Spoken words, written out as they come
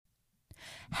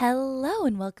Hello,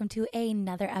 and welcome to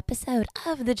another episode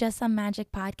of the Just Some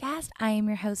Magic podcast. I am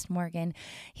your host, Morgan.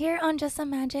 Here on Just Some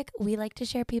Magic, we like to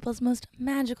share people's most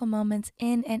magical moments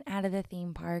in and out of the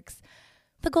theme parks.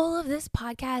 The goal of this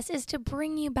podcast is to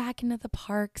bring you back into the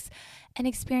parks and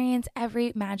experience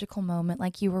every magical moment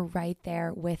like you were right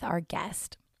there with our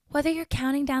guest. Whether you're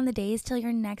counting down the days till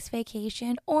your next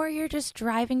vacation or you're just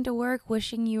driving to work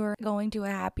wishing you were going to a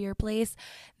happier place,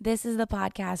 this is the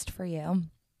podcast for you.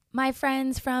 My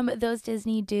friends from Those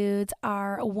Disney Dudes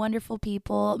are wonderful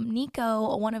people.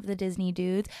 Nico, one of the Disney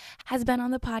dudes, has been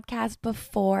on the podcast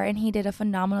before and he did a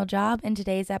phenomenal job. In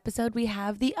today's episode, we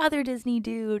have the other Disney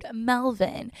dude,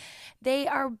 Melvin. They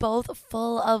are both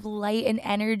full of light and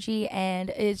energy,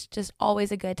 and it's just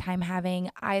always a good time having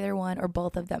either one or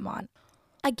both of them on.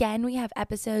 Again, we have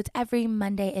episodes every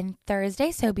Monday and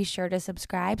Thursday, so be sure to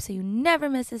subscribe so you never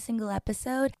miss a single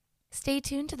episode. Stay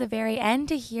tuned to the very end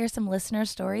to hear some listener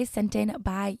stories sent in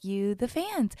by you, the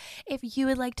fans. If you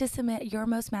would like to submit your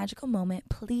most magical moment,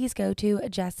 please go to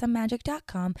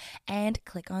justsomemagic.com and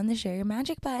click on the Share Your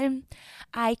Magic button.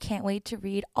 I can't wait to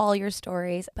read all your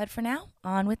stories, but for now,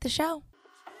 on with the show.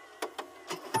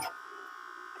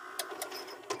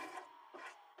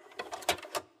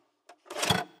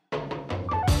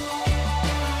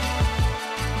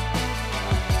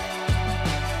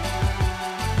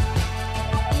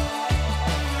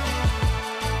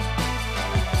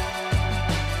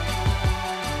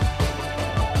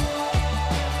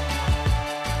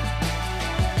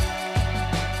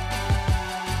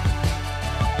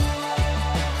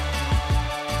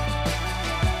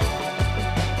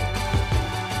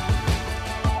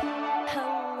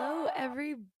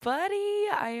 Buddy,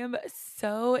 I am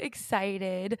so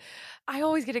excited. I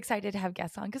always get excited to have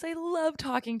guests on because I love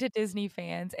talking to Disney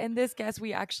fans. And this guest,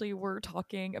 we actually were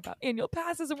talking about annual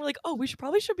passes and we're like, oh, we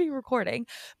should be recording.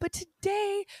 But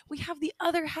today we have the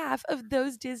other half of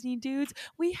Those Disney Dudes.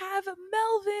 We have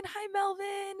Melvin. Hi,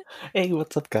 Melvin. Hey,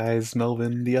 what's up, guys?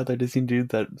 Melvin, the other Disney dude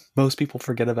that most people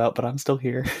forget about, but I'm still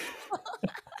here.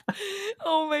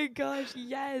 Oh my gosh,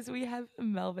 yes, we have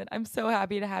Melvin. I'm so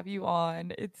happy to have you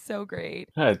on. It's so great.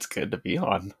 It's good to be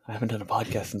on. I haven't done a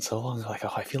podcast in so long. Like,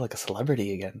 oh, I feel like a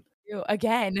celebrity again.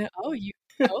 Again?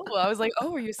 I was like,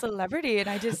 oh, are you a celebrity? And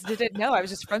I just didn't know. I was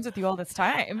just friends with you all this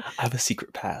time. I have a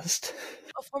secret past.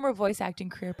 A former voice acting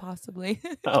career, possibly.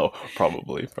 Oh,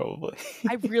 probably.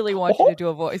 I really want you to do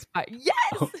a voice, but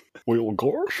yes! Well,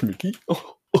 gosh, Mickey.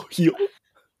 Yeah.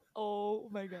 Oh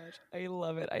my gosh, I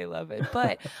love it.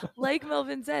 But like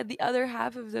Melvin said, the other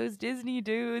half of Those Disney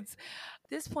Dudes, at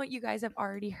this point, you guys have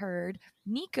already heard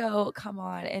Nico come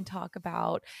on and talk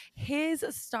about his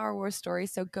Star Wars story.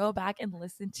 So go back and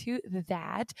listen to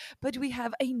that. But we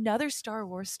have another Star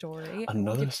Wars story.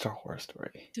 Another Star Wars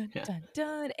story. Dun, Yeah. dun,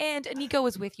 dun. And Nico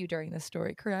was with you during this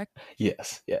story, correct?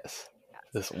 Yes.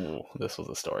 This was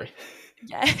a story.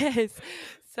 Yes.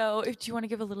 So, do you want to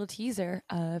give a little teaser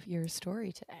of your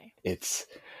story today? It's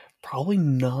probably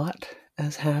not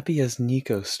as happy as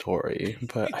Nico's story,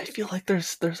 but I feel like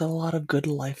there's a lot of good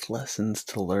life lessons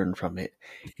to learn from it.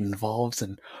 It involves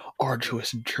an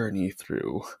arduous journey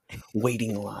through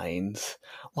waiting lines,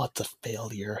 lots of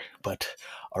failure, but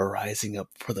a rising up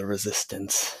for the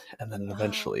resistance, and then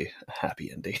eventually a happy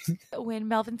ending. When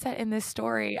Melvin said in this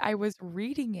story, I was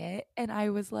reading it and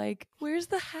I was like, where's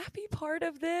the happy part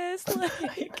of this?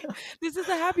 Like, this is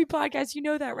a happy podcast. You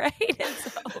know that, right? And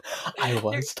so I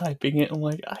was typing it. I'm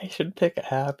like, I should pick a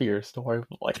happier story.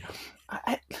 But like,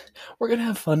 we're gonna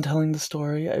have fun telling the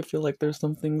story. I feel like there's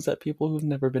some things that people who've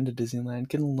never been to Disneyland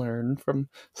can learn from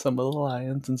some of the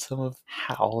lions and some of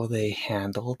how they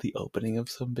handle the opening of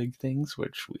some big things,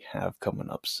 which we have coming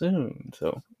up soon.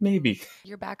 So maybe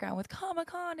your background with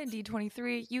Comic-Con and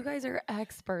D23, you guys are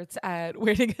experts at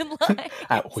waiting in line.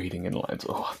 At waiting in lines.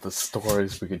 Oh, the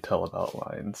stories we could tell about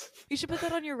lines. You should put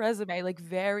that on your resume, like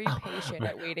very patient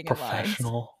at waiting in lines.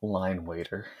 Professional line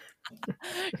waiter.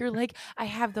 You're like, I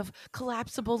have the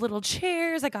collapsible little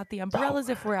chairs. I got the umbrellas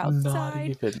if we're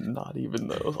outside. Not even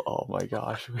those. Oh my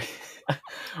gosh.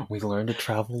 We learn to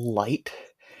travel light,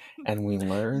 and we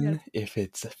learn if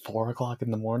it's 4 o'clock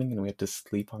in the morning and we have to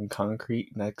sleep on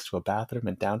concrete next to a bathroom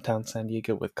in downtown San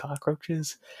Diego with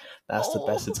cockroaches. That's the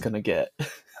best it's gonna get.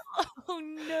 Oh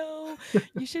no!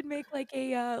 You should make like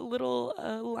a little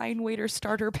line waiter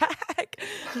starter pack,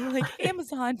 like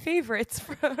Amazon favorites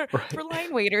for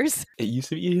line waiters. It used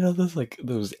to be,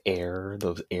 those air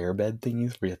bed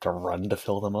thingies where you have to run to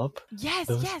fill them up. Yes.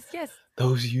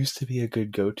 Those used to be a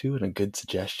good go-to and a good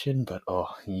suggestion, but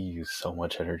you use so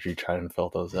much energy trying to fill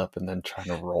those up and then trying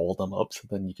to roll them up so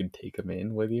then you can take them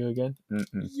in with you again.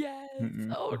 Yes.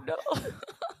 Oh no.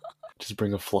 Just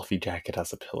bring a fluffy jacket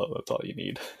as a pillow. That's all you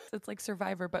need. So it's like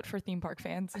Survivor, but for theme park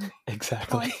fans. And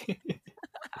Exactly.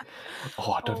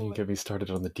 Oh, don't even oh, get me started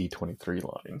on the D23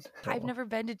 line. I've Oh. never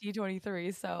been to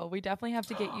D23, so we definitely have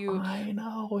to get you. I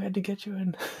know, we had to get you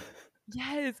in.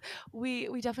 Yes, we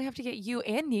definitely have to get you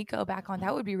and Nico back on.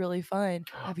 That would be really fun.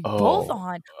 Have you both Oh,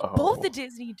 on, both the oh.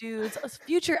 Disney dudes. A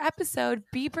future episode.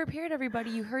 Be prepared, everybody.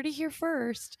 You heard it here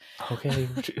first. Okay,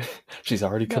 she's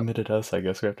already No, committed us. I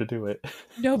guess we have to do it.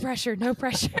 no pressure, no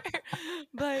pressure.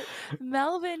 But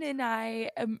Melvin and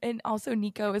I, and also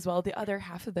Nico as well, the other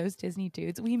half of those Disney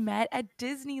dudes, we met at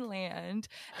Disneyland,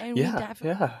 and we Yeah,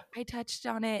 definitely. yeah. I touched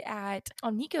on it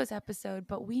on Nico's episode,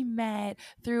 but we met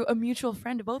through a mutual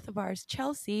friend of both of ours,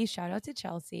 Chelsea. Shout out to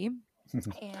Chelsea.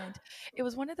 And it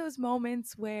was one of those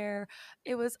moments where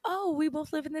it was, oh, we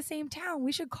both live in the same town.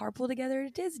 We should carpool together to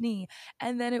Disney.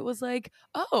 And then it was like,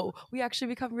 oh, we actually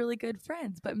become really good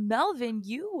friends. But Melvin,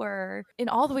 you were in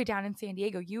all the way down in San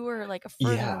Diego. You were like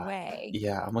further Yeah, away.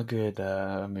 yeah. I'm a good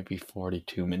maybe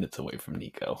 42 minutes away from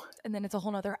Nico. And then it's a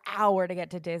whole nother hour to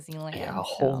get to Disneyland. Yeah, a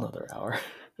whole nother hour.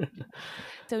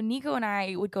 So Nico and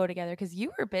I would go together because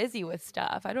you were busy with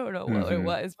stuff. I don't know what it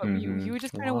was, but you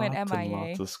just kind of went Lots and MIA.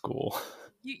 lots of school.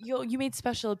 You made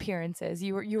special appearances.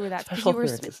 You were that because Special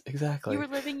appearances, exactly. you were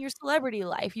living your celebrity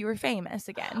life. You were famous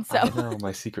again. So I know,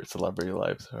 my secret celebrity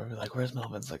life. So we're like, "Where's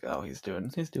Melvin?" It's like, "Oh, he's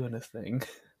doing his thing."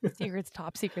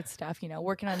 top secret stuff,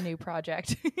 working on a new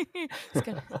project.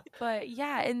 But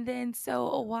yeah, and then so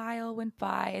a while went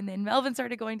by, and then Melvin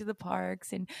started going to the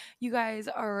parks, and you guys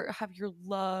have your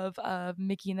love of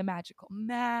Mickey and the Magical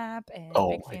Map, and Oh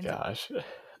big my fans of. gosh.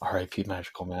 R.I.P.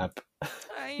 Magical Map.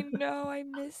 I know, I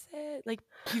miss it. Like,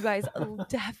 you guys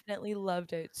definitely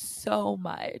loved it so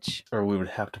much. Or we would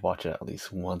have to watch it at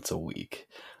least once a week.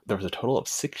 There was a total of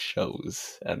 6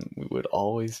 shows, and we would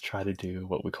always try to do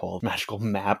what we called Magical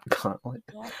Map Gauntlet,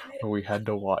 where we had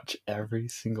to watch every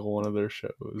single one of their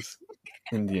shows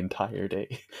in the entire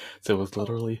day. So it was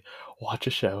literally watch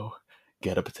a show,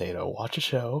 get a potato, watch a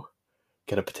show,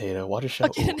 get a potato, watch a show.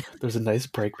 Ooh, there's a nice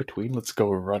break between. Let's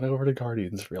go run over to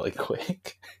Guardians really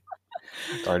quick.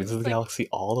 Guardians of the Galaxy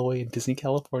all the way in Disney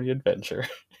California Adventure.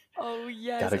 Oh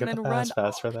yes, Gotta and get then the fast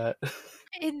pass for that.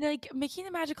 And like Making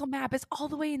the Magical Map is all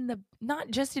the way in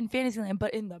not just in Fantasyland,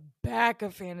 but in the back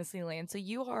of Fantasyland. So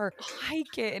you are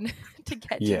hiking to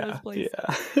get to those places.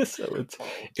 Yeah. So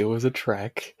it was a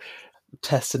trek,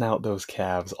 testing out those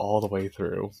calves all the way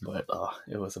through, but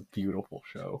it was a beautiful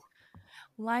show.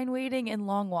 Line waiting and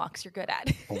long walks you're good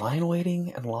at. Line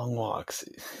waiting and long walks.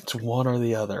 It's one or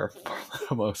the other for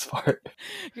the most part.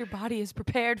 Your body is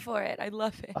prepared for it. I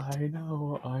love it. I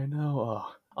know.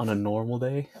 On a normal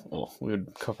day, well, we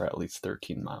would cover at least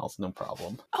 13 miles, no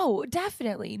problem. Oh,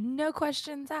 definitely. No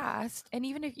questions asked. And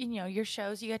even if, your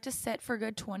shows, you get to sit for a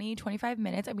good 20, 25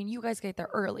 minutes. I mean, you guys get there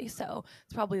early, so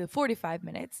it's probably the 45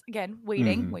 minutes. Again,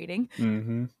 waiting.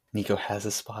 Mm-hmm. Nico has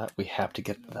a spot. We have to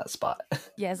get to that spot.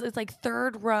 Yes, it's like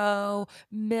third row,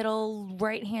 middle,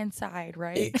 right-hand side,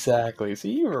 right? Exactly. So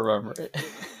you remember it.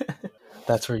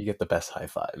 That's where you get the best high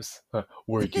fives.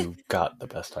 Where you got the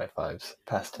best high fives.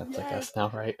 Past tense, yes. I guess now,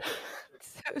 right?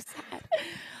 So sad.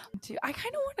 I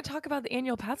kind of want to talk about the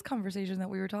annual pass conversation that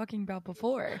we were talking about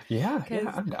before. Yeah,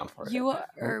 I'm down for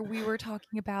it. We were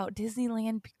talking about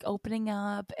Disneyland opening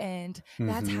up, and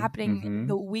that's happening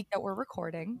the week that we're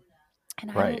recording. And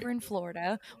I'm over in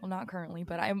Florida. Well, not currently,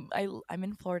 but I'm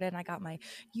in Florida, and I got my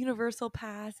Universal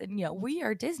pass. And we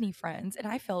are Disney friends. And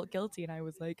I felt guilty, and I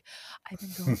was like, I've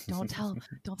been going.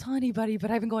 Don't tell anybody,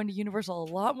 but I've been going to Universal a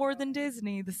lot more than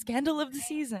Disney. The scandal of the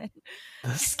season.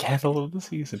 The scandal of the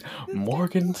season.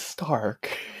 Morgan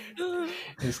Stark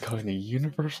is going to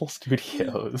Universal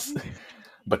Studios,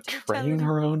 betraying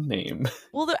her own name.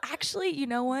 Well, actually, you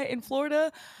know what? In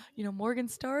Florida, Morgan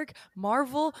Stark,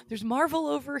 Marvel. There's Marvel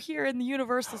over here in the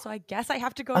Universal, so I guess I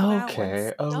have to go to that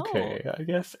one. Okay. I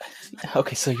guess.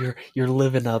 Okay, so you're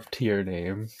living up to your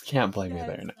name. Can't blame you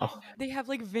there now. They have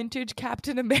like vintage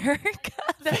Captain America.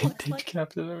 Vintage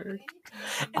Captain America.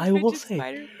 I will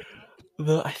say,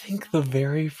 I think the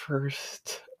very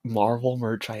first Marvel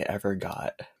merch I ever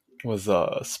got was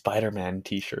Spider-Man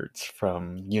t-shirts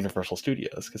from Universal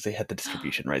Studios, because they had the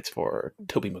distribution rights for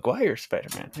Tobey Maguire's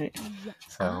Spider-Man, right?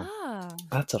 So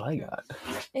that's what I got.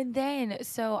 And then,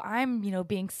 so I'm,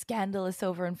 being scandalous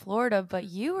over in Florida, but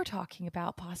you were talking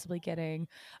about possibly getting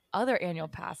other annual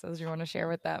passes you want to share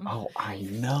with them. Oh, I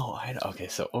know. Okay,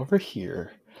 so over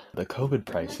here, the COVID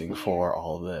pricing for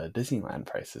all the Disneyland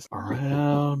prices are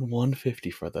around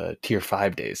 $150 for the Tier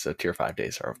 5 days. So Tier 5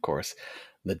 days are, of course,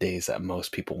 the days that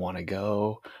most people want to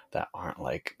go, that aren't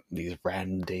like these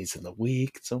random days in the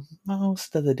week. So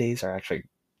most of the days are actually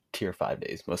tier 5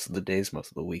 days. Most of the days, most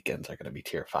of the weekends are going to be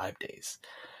tier 5 days.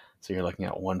 So you're looking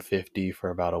at 150 for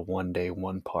about a 1 day,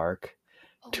 one park.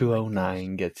 Oh my gosh.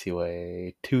 209 gets you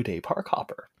a 2 day park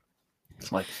hopper.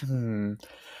 It's like,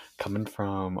 coming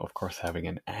from, of course, having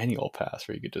an annual pass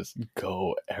where you could just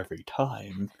go every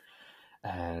time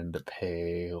and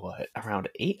pay what, around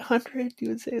 800, you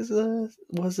would say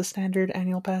was the standard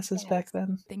annual passes Yes, back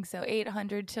then? I think so.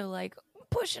 800 to like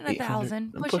pushing a 800,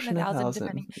 thousand, I'm pushing a pushing a thousand, thousand.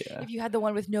 depending Yeah. if you had the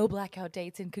one with no blackout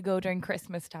dates and could go during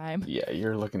Christmas time.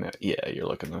 You're looking at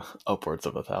upwards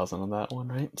of 1,000 on that one,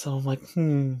 right? So I'm like,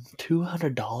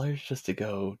 $200 just to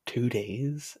go 2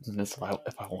 days, and this if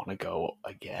I want to go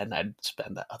again, I'd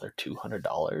spend that other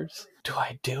 $200. Do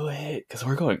I do it? Because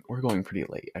we're going pretty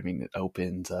late. I mean, it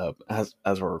opens up as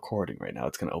we're recording right now.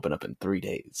 It's gonna open up in 3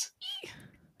 days.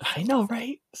 I So know, excited.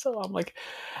 right? So I'm like,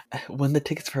 when the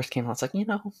tickets first came out, it's like,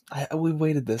 we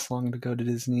waited this long to go to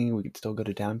Disney. We could still go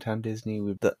to Downtown Disney.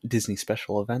 With the Disney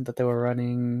special event that they were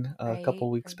running a Right,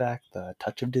 couple weeks right. back, the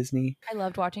Touch of Disney. I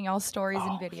loved watching y'all stories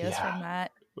and Oh, videos yeah. from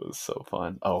that. It was so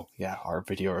fun. Oh, yeah. Our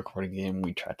video recording game,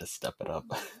 we tried to step it up.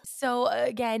 So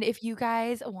again, if you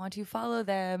guys want to follow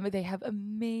them, they have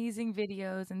amazing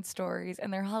videos and stories,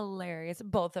 and they're hilarious,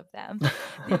 both of them.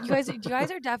 You guys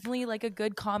are definitely like a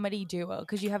good comedy duo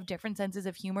because you have different senses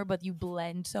of humor, but you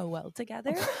blend so well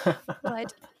together.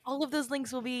 But all of those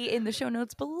links will be in the show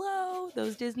notes below.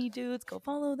 Those Disney dudes, go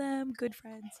follow them. Good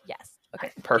friends. Yes.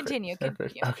 Okay. Perfect. Continue.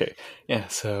 Perfect. Continue. Okay. Yeah.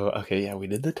 So, okay. Yeah, we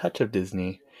did the Touch of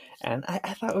Disney. And I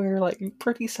thought we were like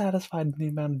pretty satisfied with the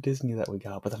amount of Disney that we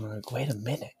got. But then I'm like, wait a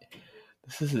minute.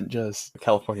 This isn't just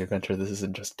California Adventure. This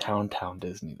isn't just Town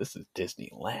Disney. This is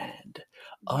Disneyland,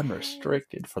 Yes.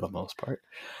 unrestricted for the most part.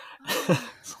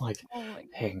 It's like, Oh my god.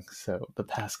 dang. So the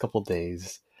past couple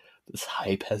days, this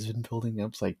hype has been building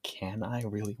up. It's like, can I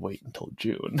really wait until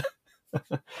June?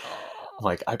 I'm Oh.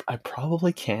 like, I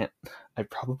probably can't. I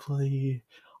probably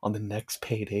on the next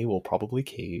payday will probably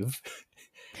cave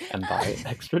and buy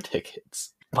extra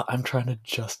tickets. But I'm trying to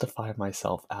justify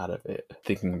myself out of it,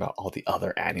 thinking about all the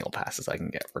other annual passes I can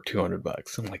get for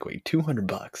 $200. I'm like, wait,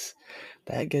 $200?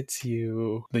 That gets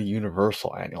you the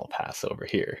Universal annual pass over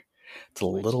here. It's a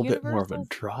Which little bit more of a Universal,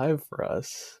 drive for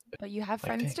us. but you have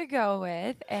Like, friends dang. to go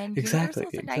with, and Exactly,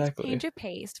 Universal's a nice exactly. change of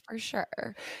pace for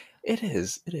sure. It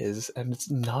is, and it's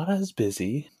not as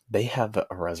busy. They have a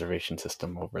reservation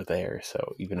system over there,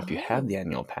 so even if you have Oh. the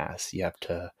annual pass, you have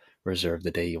to reserve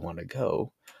the day you want to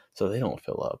go, so they don't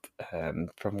fill up. And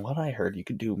from what I heard, you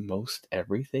could do most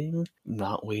everything,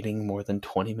 not waiting more than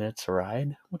 20 minutes a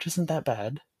ride, which isn't that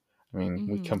bad. I mean,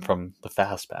 we come Hmm. from the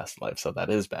fast pass life, so that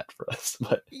is bad for us,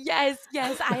 but Yes,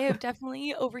 yes. I have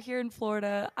definitely over here in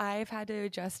Florida, I've had to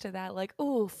adjust to that. Like,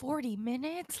 oh, 40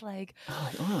 minutes? Like, I'm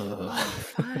like, ugh.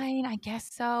 fine, I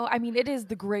guess so. I mean, it is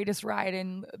the greatest ride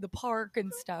in the park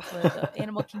and stuff, the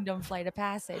Animal Kingdom Flight of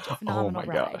Passage, a Oh phenomenal my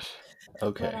ride. gosh. But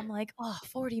Okay. I'm like, oh,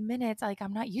 40 minutes. Like,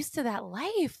 I'm not used to that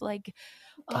life. Like,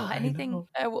 oh, I anything know.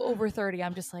 over 30,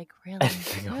 I'm just like, really?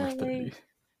 Anything over 30. Really?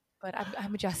 But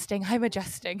I'm adjusting. I'm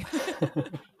adjusting.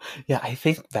 Yeah, I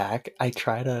think back. I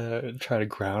try to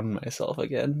ground myself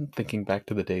again, thinking back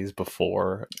to the days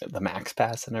before the Max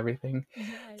Pass and everything.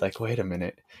 It's like, Yes. wait a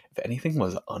minute. If anything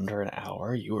was under an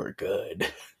hour, you were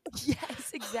good.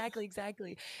 Yes, exactly,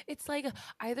 exactly. It's like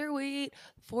either wait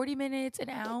 40 minutes, an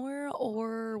hour,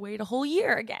 or wait a whole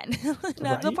year again.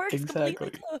 Now the Right? park's completely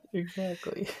Exactly. closed.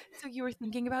 Exactly. So you were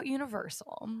thinking about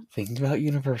Universal. Thinking about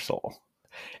Universal.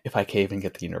 If I cave and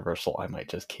get the Universal, I might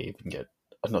just cave and get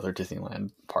another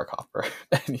Disneyland park hopper.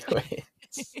 Anyway,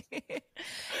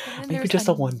 And then maybe there's just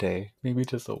a 1 day. Maybe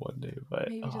just a 1 day, but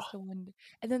maybe just a one.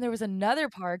 And then there was another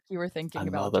park you were thinking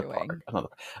about another park, doing. another.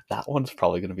 That one's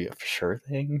probably going to be a for sure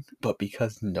thing, but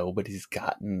because nobody's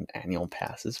gotten annual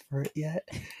passes for it yet,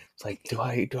 it's like, do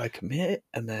I commit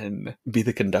and then be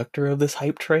the conductor of this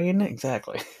hype train?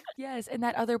 Exactly. Yes, and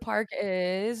that other park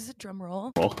is drum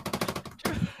roll. Well,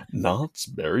 Knott's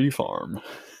Berry Farm.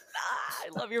 I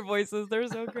love your voices. They're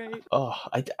so great. Oh,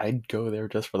 I'd go there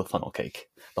just for the funnel cake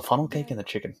Yes. and the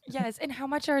chicken. Yes, and how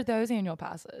much are those annual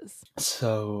passes?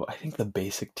 So I think the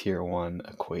basic tier one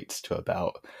equates to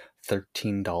about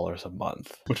 $13 a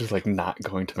month, which is like not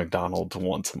going to McDonald's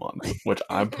once a month, which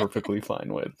I'm perfectly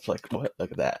fine with. It's like, what?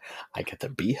 Look at that. I get to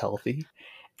be healthy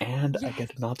and I Yes, get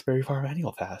to Knott's Berry Farm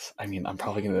annual pass. I mean, I'm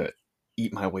probably yes. gonna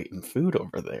eat my weight in food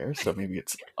over there, so maybe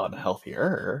it's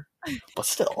unhealthier, but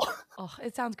still. Oh,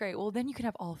 it sounds great. Well, then you can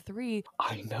have all three.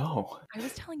 I know. I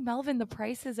was telling Melvin the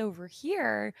prices over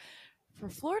here for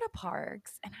Florida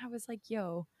parks, and I was like,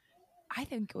 yo, I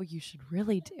think what you should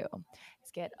really do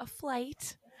is get a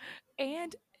flight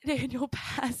and an annual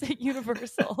pass at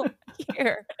Universal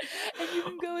here, and you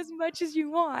can go as much as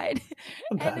you want,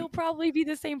 and That it'll probably be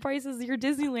the same price as your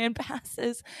Disneyland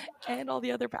passes and all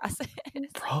the other passes.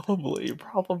 probably.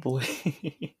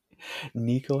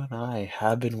 Nico and I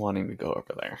have been wanting to go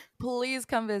over there. Please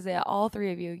come visit, all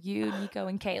three of you, Nico,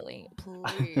 and Kaylee.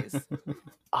 Please.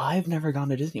 I've never gone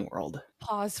to Disney World.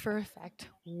 Pause for effect.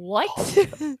 What? Pause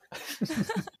for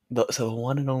So the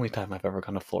one and only time I've ever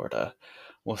gone to Florida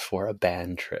was for a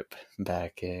band trip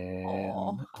back in,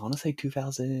 Aw. I want to say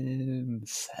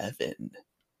 2007.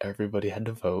 Everybody had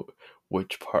to vote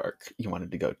which park you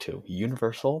wanted to go to,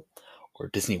 Universal or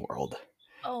Disney World.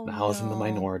 Oh And I was in the no.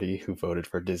 minority who voted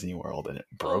for Disney World, and it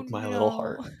Oh broke my little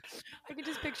heart. no. I can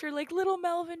just picture like little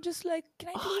Melvin just like, can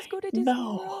I please I go to Disney know.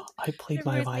 World? I played my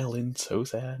Everybody's like, violin so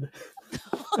sad.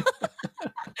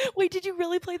 wait, did you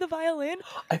really play the violin?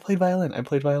 I played violin. I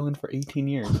played violin for 18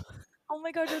 years. Oh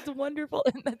my gosh, that's wonderful.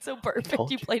 And that's so perfect. told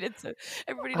You you. played it so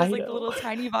everybody I does like the know. little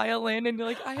tiny violin and you're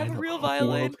like, I I have a know. real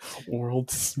violin.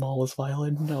 World's smallest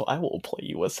violin. No, I will play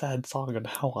you a sad song on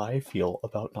how I feel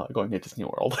about not going to Disney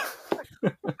World.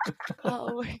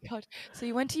 Oh my gosh. So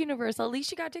you went to Universal. At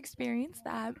least you got to experience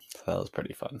that. So that was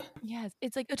pretty fun. Yes,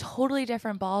 it's like a totally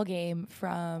different ball game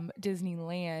from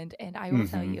Disneyland. And I will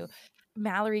tell Mhm. you,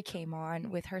 Mallory came on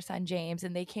with her son James,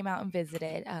 and they came out and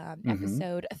visited Mhm.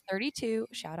 episode 32.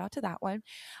 Shout out to that one.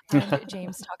 And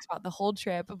James talks about the whole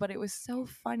trip, but it was so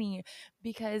funny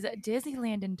because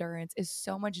Disneyland endurance is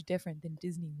so much different than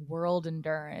Disney World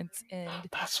endurance. And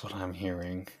That's what I'm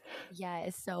hearing.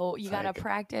 yes, so you It's got to like,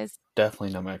 practice.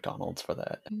 definitely no McDonald's for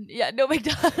that. Yeah, no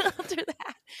McDonald's or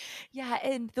that. Yeah,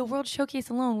 and the World Showcase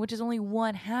alone, which is only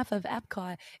one half of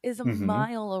Epcot, is a Mhm.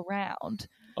 mile around.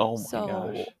 Oh my So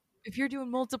gosh. if you're doing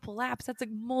multiple laps, that's like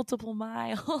multiple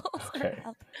miles Okay.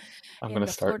 around. I'm And gonna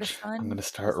the Florida start. I'm sun gonna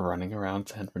start running around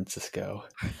San Francisco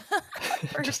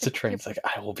just to perfect. train. It's like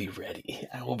I will be ready.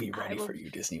 I will be I ready will for you,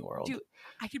 Disney World. do.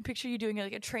 I can picture you doing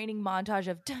like a training montage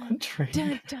of dun Train.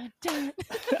 dun dun dun.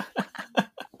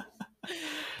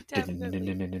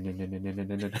 Definitely.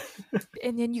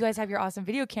 And then you guys have your awesome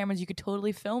video cameras. You could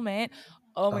totally film it.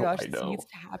 Oh my Oh, gosh, I this know. needs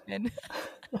to happen.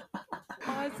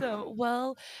 Awesome.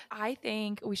 Well, I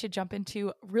think we should jump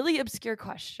into really obscure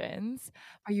questions.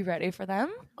 Are you ready for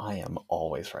them? I am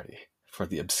always ready for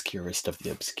the obscurest of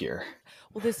the obscure.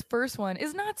 Well, this first one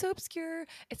is not so obscure.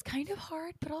 It's kind of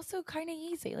hard, but also kind of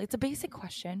easy. Like, it's a basic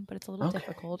question, but it's a little Okay.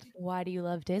 difficult. Why do you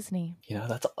love Disney? You know,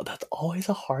 that's always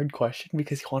a hard question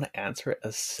because you want to answer it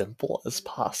as simple as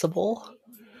possible.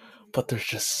 But there's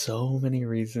just so many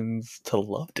reasons to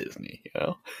love Disney, you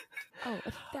know? Oh,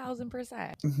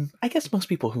 1,000%. I guess most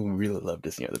people who really love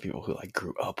Disney are the people who like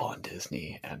grew up on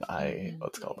Disney. And Mhm. I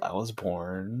was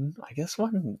born, I guess,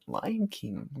 when Lion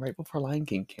King, right before Lion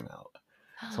King came out.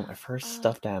 So my first Oh,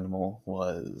 stuffed animal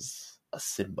was a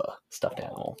Simba stuffed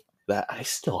animal. That I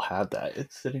still have that.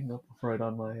 It's sitting up right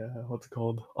on my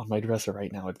on my dresser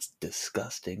right now. It's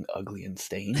disgusting, ugly, and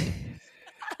stained.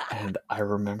 And I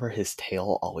remember his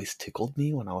tail always tickled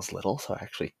me when I was little, so I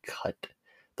actually cut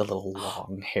the little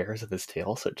long hairs of his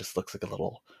tail so it just looks like a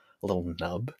little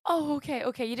nub. oh, okay.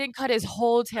 Okay. You didn't cut his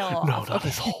whole tail No, off. not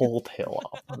his Okay. whole tail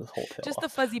off. Not his whole tail Just off. the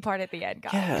fuzzy part at the end.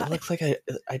 Got it. Yeah, it Got it. looks like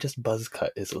I just buzz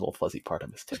cut his little fuzzy part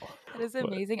of his tail. That is But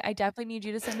amazing. I definitely need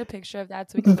you to send a picture of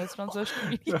that so we can post it on social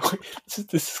media. no, it's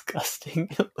disgusting.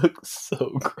 It looks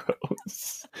so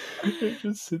gross. It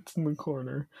just sits in the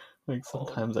corner. Like Oh,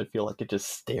 sometimes I feel like it just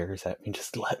stares at me.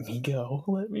 Just let me go.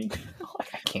 Let me go. Like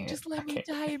I can't. just let I me can't.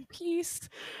 die in peace.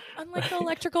 Unlike the Right?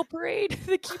 electrical parade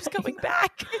that keeps coming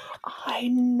back. I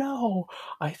know.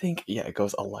 I think yeah, it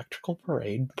goes electrical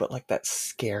parade, but like that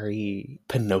scary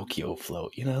Pinocchio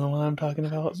float. You know what I'm talking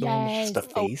about? The one with just a Yes.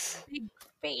 Oh, face. big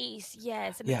face.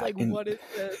 Yes. And it's Yeah, like, what is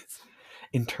this?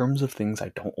 in terms of things I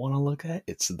don't want to look at,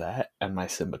 it's that and my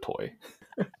Simba toy.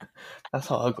 That's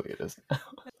how ugly it is.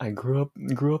 I grew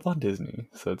up on Disney,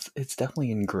 so it's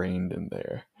definitely ingrained in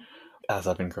there. As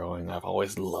I've been growing, I've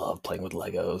always loved playing with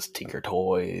Legos, Tinker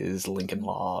Toys, Lincoln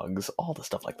Logs, all the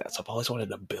stuff like that. So I've always wanted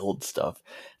to build stuff,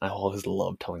 and I've always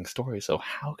loved telling stories. So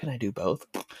how can I do both?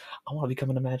 I want to become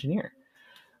an Imagineer.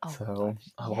 Oh my So gosh.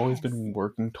 I've always Yes. been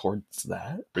working towards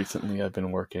that. Recently, I've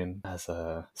been working as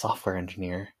a software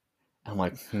engineer. I'm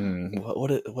like,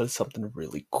 what is something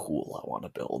really cool I want to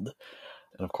build?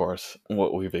 And of course,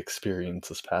 what we've experienced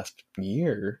this past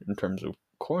year in terms of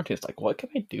quarantine is like, what can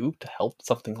I do to help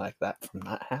something like that from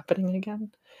not happening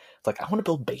again? It's like, I want to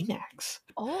build Baymax.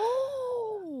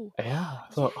 Oh, Yeah.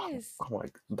 So yes. I'm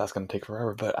like, that's going to take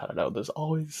forever, but I don't know. There's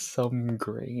always some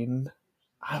grain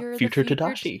You're the Future future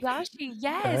Tadashi, Tadashi.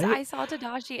 Yes, right? I saw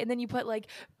Tadashi, and then you put like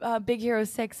Big Hero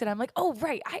 6, and I'm like, oh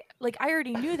right, I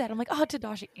already knew that. I'm like, oh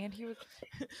Tadashi, and he was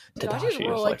Tadashi is Tadashi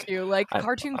real is life like, too, like I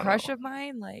cartoon I don't crush know. of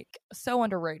mine, like so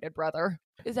underrated, brother.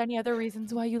 Is there any other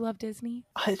reasons why you love Disney?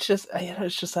 It's just,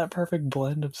 it's just that perfect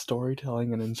blend of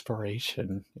storytelling and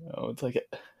inspiration. You know, it's like,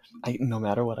 no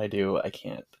matter what I do, I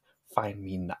can't find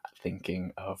me not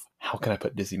thinking of how can I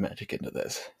put Disney magic into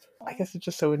this. I guess it's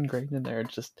just so ingrained in there.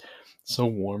 It's just so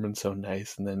warm and so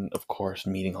nice. And then, of course,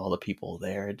 meeting all the people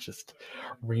there, it just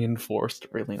reinforced a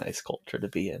really nice culture to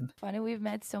be in. Fun, and we've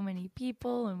met so many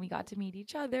people, and we got to meet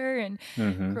each other and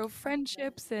Mm-hmm. grow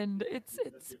friendships, and it's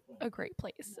a great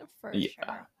place for Yeah.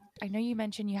 sure. I know you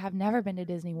mentioned you have never been to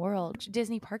Disney World.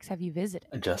 Disney parks have you visited?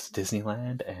 Just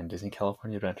Disneyland and Disney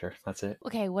California Adventure. That's it.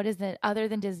 Okay, what is it other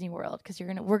than Disney World? Because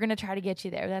we're gonna try to get you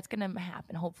there. That's gonna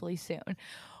happen hopefully soon.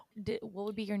 What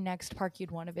would be your next park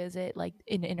you'd want to visit, like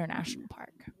an international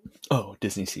park? Oh,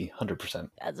 Disney Sea, 100%.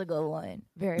 That's a good one.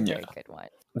 Very, Yeah. very good one.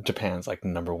 Japan's like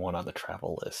number one on the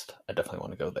travel list. I definitely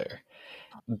want to go there.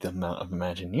 The amount of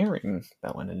Imagineering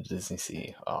that went into Disney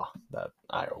Sea, that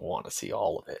I want to see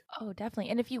all of it. Oh, definitely.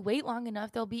 And if you wait long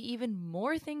enough, there'll be even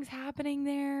more things happening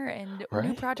there, and new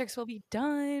Right? projects will be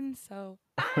done. So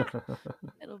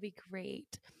it'll be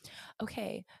great.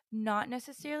 Okay, not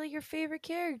necessarily your favorite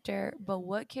character, but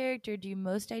what character do you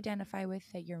most identify with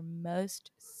that you're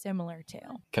most similar to?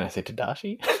 Can I say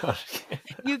Tadashi?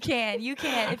 You can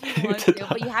if you want to,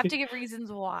 but you have to give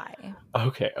reasons why.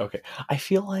 Okay. I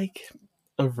feel like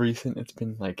of recent it's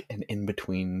been like an in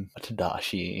between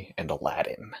Tadashi and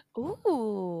Aladdin.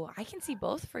 Ooh, I can see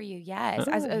both for you. Yes,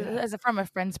 Oh, yeah. as a, from a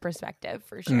friend's perspective,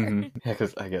 for sure. Yeah,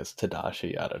 because I guess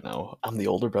Tadashi, I don't know. I'm the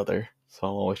older brother, so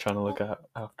I'm always trying to look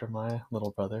after my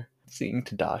little brother. Seeing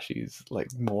Tadashi's like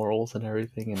morals and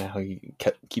everything, and how he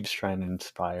keeps trying to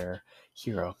inspire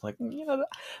Hero, I'm like,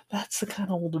 that's the kind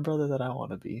of older brother that I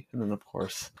want to be. And then of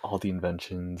course, all the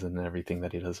inventions and everything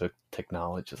that he does with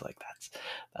technology is like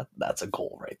that's a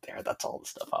goal right there. That's all the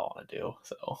stuff I want to do.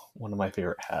 So one of my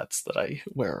favorite hats that I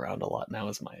wear around a lot now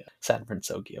is my San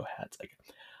Francisco hat. Like,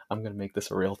 I'm gonna make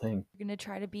this a real thing. You're gonna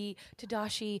try to be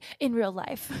Tadashi in real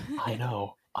life. I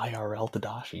know. IRL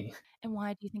Tadashi. And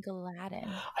why do you think Aladdin?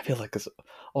 I feel like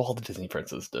all the Disney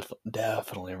princes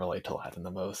definitely relate to Aladdin the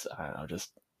most. I don't know,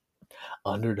 just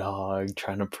underdog,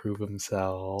 trying to prove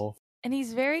himself. And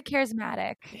he's very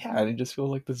charismatic. Yeah, and I just feel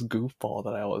like this goofball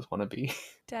that I always want to be.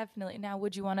 Definitely. Now,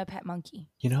 would you want a pet monkey?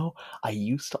 I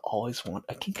used to always want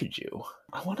a kinkajou.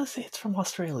 I want to say it's from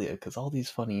Australia, because all these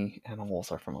funny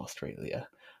animals are from Australia.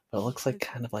 But it looks like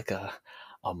kind of like a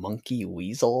monkey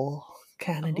weasel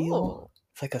kind of deal. Oh,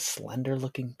 It's like a slender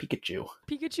looking Pikachu.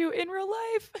 Pikachu in real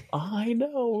life. I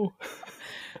know.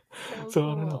 So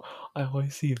I don't know. Cool. I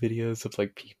always see videos of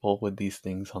like people with these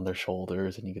things on their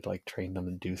shoulders, and you could like train them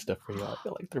and do stuff for you. I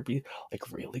feel like there'd be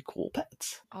like really cool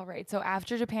pets. All right. So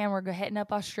after Japan, we're hitting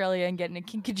up Australia and getting a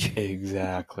kinkajou.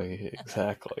 Exactly.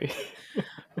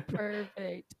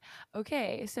 Perfect.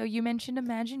 Okay, so you mentioned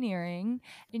Imagineering,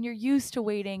 and you're used to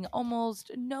waiting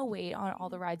almost no wait on all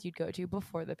the rides you'd go to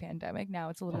before the pandemic. Now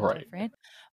it's a little Right. different.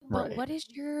 But Right. what is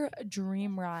your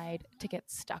dream ride to get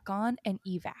stuck on and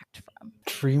evac from?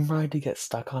 Dream ride to get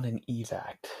stuck on an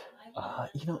evac.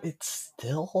 It's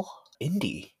still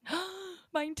Indy.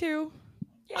 Mine too.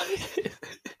 Yay.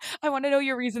 I want to know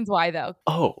your reasons why, though.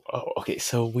 Oh, okay.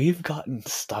 So we've gotten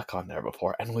stuck on there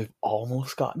before, and we've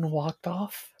almost gotten walked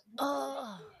off.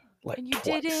 Like And you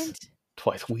twice. didn't?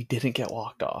 Twice. We didn't get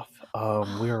walked off.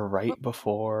 We were right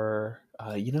before,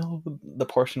 the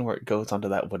portion where it goes onto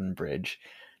that wooden bridge.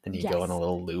 Then you go in Yes. a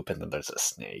little loop, and then there's a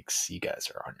snakes. You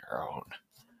guys are on your own.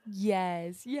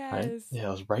 Yes. Right? Yeah,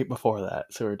 it was right before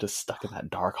that. So we were just stuck in that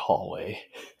dark hallway.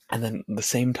 And then the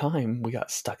same time, we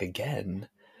got stuck again,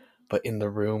 but in the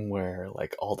room where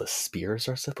like all the spears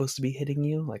are supposed to be hitting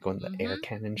you, like when the air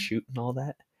cannons shoot and all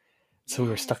that. So we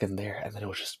were stuck in there, and then it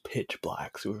was just pitch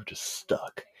black. So we were just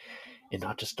stuck in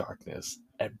not just darkness,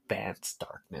 advanced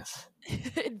darkness.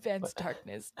 Advanced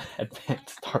darkness.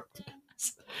 Advanced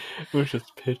darkness. It was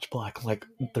just pitch black. I'm like,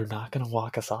 they're not gonna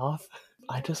walk us off.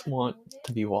 I just want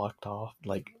to be walked off,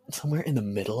 like somewhere in the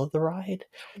middle of the ride,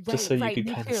 just so you could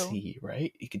kind of see,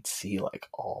 right? You could see like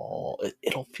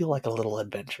it'll feel like a little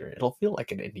adventure. It'll feel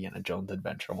like an Indiana Jones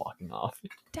adventure walking off.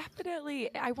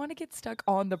 Definitely. I want to get stuck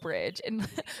on the bridge, and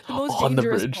the most On the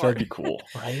dangerous bridge, part. that'd be cool,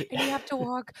 right? And you have to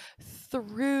walk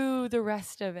through the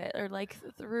rest of it, or like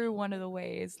through one of the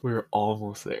ways. We were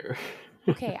almost there.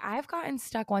 Okay, I've gotten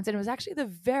stuck once, and it was actually the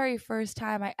very first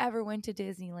time I ever went to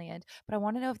Disneyland. But I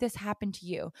want to know if this happened to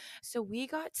you. So we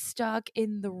got stuck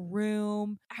in the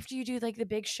room after you do like the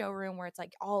big showroom where it's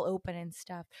like all open and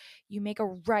stuff. You make a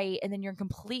right, and then you're in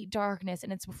complete darkness,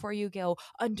 and it's before you go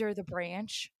under the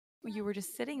branch. You were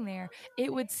just sitting there.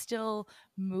 It would still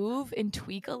move and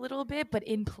tweak a little bit, but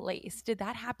in place. Did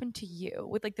that happen to you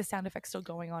with like the sound effects still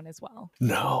going on as well?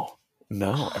 No,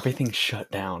 no, Oh, everything's shut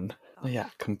down. Yeah,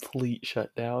 God. complete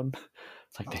shutdown.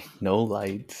 It's like Oh. no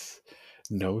lights,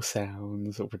 no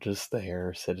sounds. We're just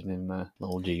there sitting in the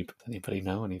little Jeep. Anybody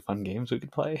know any fun games we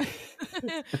could play?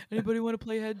 Anybody want to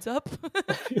play heads up?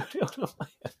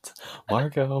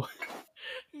 Marco.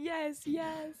 Yes,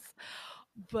 yes.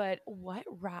 But what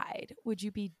ride would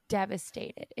you be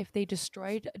devastated if they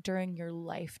destroyed during your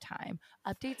lifetime?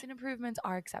 Updates and improvements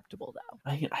are acceptable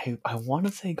I want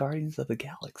to say Guardians of the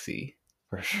Galaxy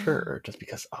for though. sure, just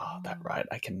because that Oh, ride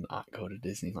I cannot go to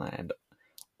Disneyland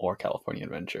or California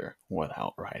Adventure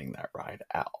without riding that ride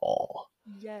at all.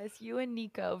 yes, you and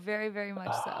Nico, very, very much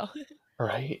Uh, so.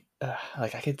 right?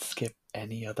 Like I could skip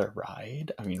any other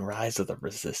ride. I mean, Rise of the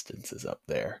Resistance is up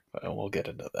there, but we'll get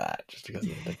into that just because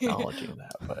of the technology in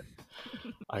that. But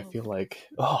I Oh, feel like,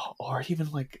 oh, or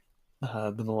even like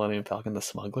the Millennium Falcon, the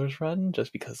Smuggler's Run,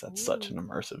 just because that's such an ooh.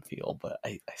 immersive feel. But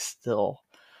I still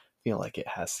feel like it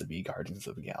has to be Guardians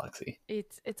of the Galaxy.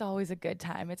 It's always a good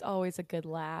time. It's always a good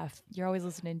laugh. You're always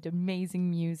listening to amazing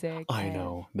music I and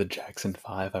know the Jackson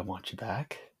 5. I want you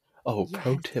back. Oh,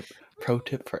 yes. pro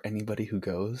tip for anybody who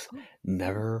goes: Ooh, ooh.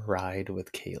 never ride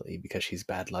with Kaylee because she's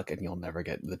bad luck, and you'll never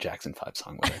get the Jackson 5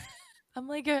 song with her. I'm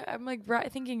like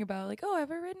thinking about like, oh, have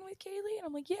I ridden with Kaylee? And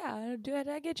I'm like, yeah. Did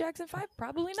I get Jackson 5?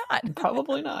 Probably not.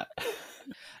 Probably not.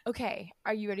 Okay,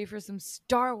 are you ready for some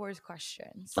Star Wars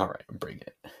questions? All right, bring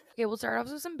it. Okay, we'll start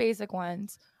off with some basic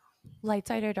ones. Light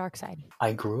side or dark side?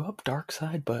 I grew up dark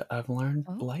side, but I've learned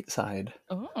Oh, light side.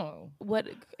 oh. What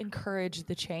encouraged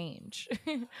the change?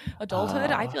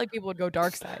 Adulthood? I Uh, feel like people would go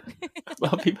dark side.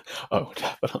 well, people. Oh,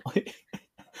 definitely.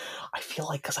 I feel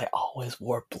like because I always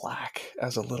wore black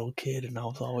as a little kid and I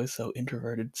was always so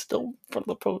introverted, still for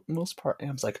the most part,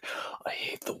 I was like, I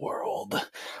hate the world.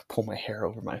 Pull my hair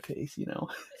over my face, you know?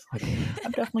 It's like,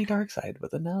 I'm definitely dark side,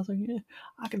 but then now I was like, yeah,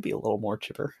 I can be a little more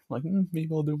chipper. Like, maybe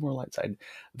I'll do more light side.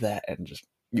 That and just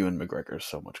Ewan McGregor is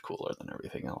so much cooler than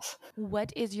everything else.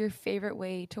 What is your favorite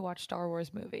way to watch Star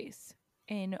Wars movies?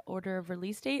 In order of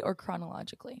release date or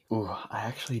chronologically? Ooh, I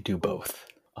actually do Ooh. both.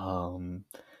 Um,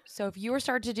 So if you were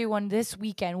starting to do one this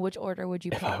weekend, which order would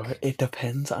you if I were, pick? it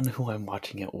depends on who I'm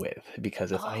watching it with,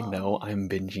 because if I know Oh, I'm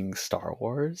binging Star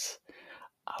Wars,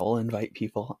 I will invite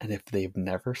people, and if they've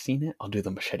never seen it, I'll do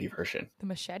the machete version. the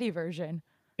machete version.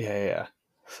 Yeah, yeah, yeah.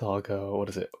 So I'll go. What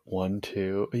is it? One,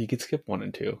 two. You could skip one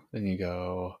and two. Then you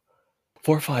go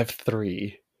four, five,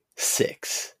 three,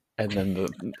 six, and then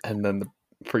the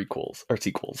prequels or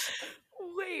sequels.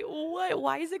 Wait, what?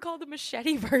 Why is it called the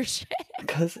machete version?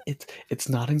 Because it's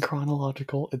not in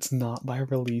chronological. It's not by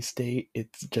release date.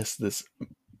 It's just this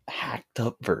hacked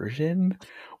up version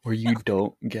where you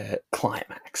don't get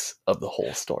climax of the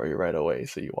whole story right away.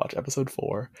 So you watch episode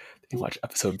 4, then you watch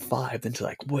episode 5, then you're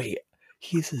like, wait,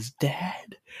 he's his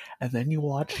dad, and then you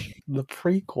watch the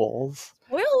prequels.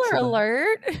 Spoiler So that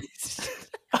alert.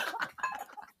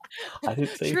 I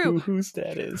didn't say True, whose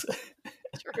dad is.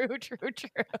 true.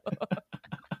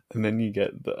 And then you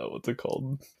get the what's it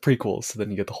called prequels. So then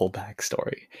you get the whole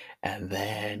backstory, and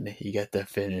then you get to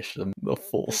finish the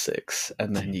full 6,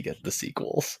 and then you get the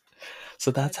sequels.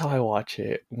 So that's how Gotcha. I watch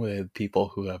it with people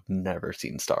who have never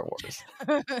seen Star Wars.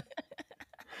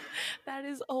 That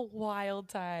is a wild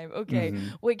time. Okay, Hmm.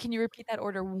 wait, can you repeat that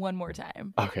order one more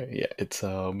time? Okay, yeah, it's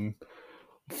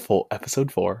full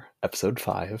episode 4, episode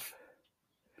 5,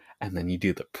 and then you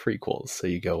do the prequels. So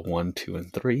you go 1, 2,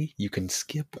 and 3. You can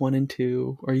skip 1 and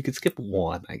 2, or you could skip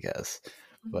 1, I guess.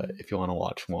 But Mhm. if you want to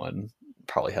watch 1,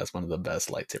 probably has one of the best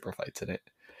lightsaber fights in it.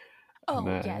 And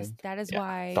Oh, yes, then that is yeah,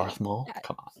 why Darth Maul, that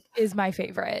come is my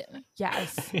favorite.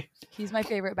 Yes. on. He's my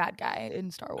favorite bad guy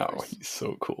in Star Oh, Wars. he's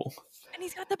so cool. And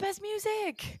he's got the best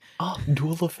music. Oh,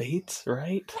 Duel of Fates,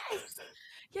 right? Yes.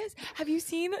 Yes. Have you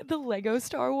seen the Lego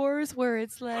Star Wars where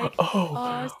it's like Oh,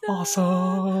 awesome?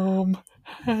 awesome,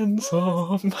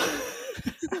 handsome,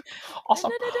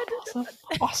 awesome, awesome, awesome,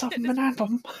 awesome. and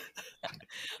anthem.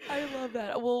 I love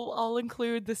that. I'll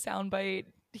include the soundbite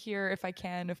here if I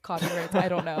can, if copyrights. I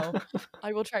don't know.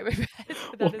 I will try my best,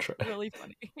 but We'll that is try. really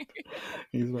funny.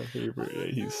 He's my favorite. Yeah,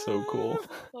 he's so cool.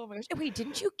 Oh my gosh. Wait,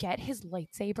 didn't you get his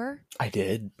lightsaber? I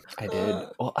did. I did.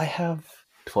 Well, I have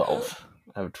 12.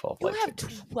 I have 12 You have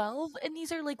lightsabers. 12? And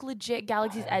these are like legit I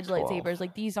Galaxy's have Edge 12. lightsabers.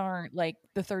 Like these aren't like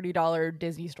the $30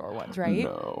 Disney store ones, right?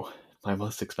 No. My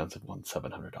most expensive one's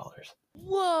 $700.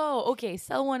 Whoa. Okay,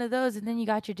 sell one of those and then you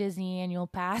got your Disney annual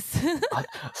pass. I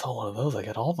saw one of those. I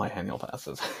get all my annual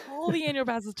passes. All the annual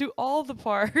passes to all the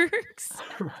parks.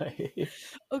 Right.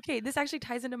 Okay, this actually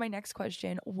ties into my next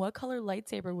question. What color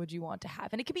lightsaber would you want to have?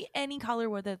 And it could be any color,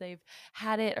 whether they've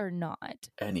had it or not.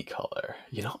 Any color.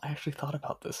 You know, I actually thought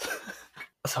about this.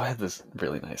 So I had this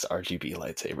really nice RGB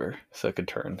lightsaber, so it could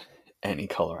turn any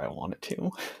color I want it to.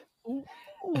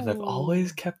 And I've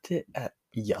always Ooh. kept it at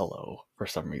yellow for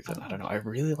some reason. I Oh, don't know. I okay.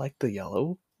 really like the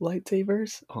yellow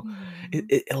lightsabers. Oh, Mhm.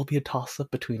 it'll be a toss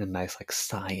up between a nice like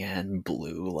cyan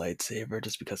blue lightsaber,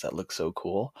 just because that looks so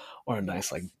cool, or a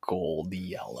nice like Yes. gold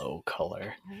yellow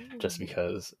color, just Oh.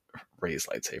 because Rey's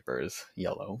lightsaber is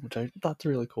yellow, which I thought's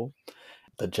really cool.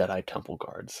 The Jedi Temple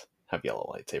Guards have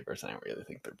yellow lightsabers, and I really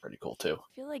think they're pretty cool too.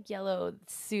 I feel like yellow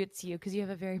suits you because you have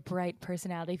a very bright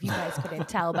personality, if you guys couldn't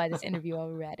tell by this interview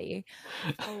already.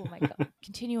 Oh my God.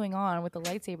 Continuing on with the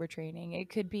lightsaber training, it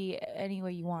could be any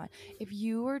way you want. If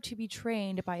you were to be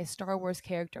trained by a Star Wars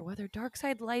character, whether dark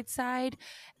side, light side,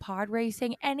 pod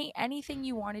racing, anything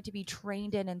you wanted to be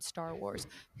trained in Star Wars,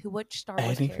 which Star Wars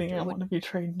Anything I character want would to be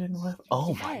trained in with?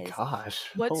 Oh my yes. gosh.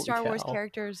 What Holy Star Wars cow.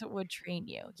 characters would train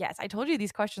you? Yes, I told you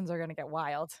these questions are gonna get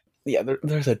wild. Yeah,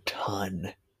 there's a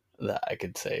ton that I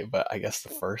could say, but I guess the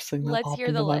first thing that Let's popped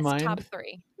hear the into my list. Top mind,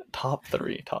 three. top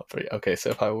three, top three. Okay,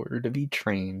 so if I were to be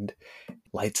trained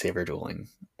lightsaber dueling,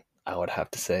 I would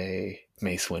have to say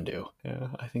Mace Windu. Yeah,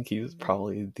 I think he's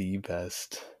probably the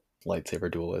best lightsaber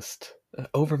duelist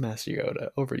over Master Yoda,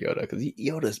 over Yoda, because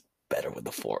Yoda's better with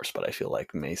the Force, but I feel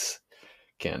like Mace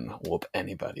can whoop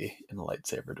anybody in a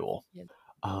lightsaber duel. Yeah.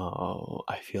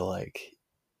 I feel like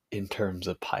in terms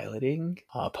of piloting,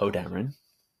 Poe Oh yeah. Dameron.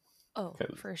 Oh,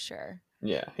 for sure.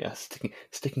 Yeah,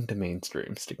 sticking to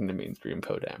mainstream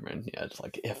Poe Dameron. Yeah, just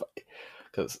like if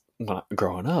because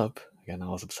growing up, again, I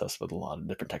was obsessed with a lot of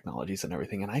different technologies and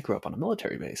everything, and I grew up on a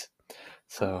military base,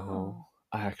 so Oh.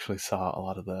 I actually saw a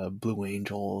lot of the Blue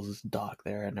Angels dock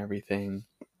there and everything,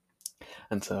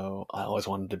 and so I always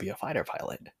wanted to be a fighter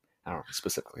pilot. I don't know,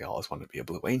 specifically, I always wanted to be a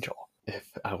Blue Angel.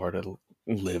 If I were to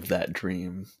live that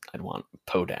dream, I'd want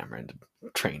Poe Dameron to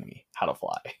train me how to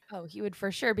fly. Oh, he would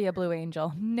for sure be a Blue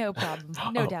Angel. No problem.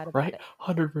 No Oh, doubt about right, it.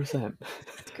 100%.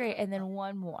 That's great. And then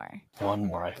one more. One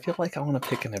more. I feel like I want to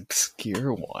pick an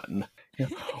obscure one. You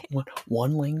know,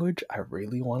 one language I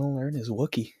really want to learn is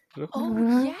Wookiee. Oh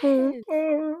yes.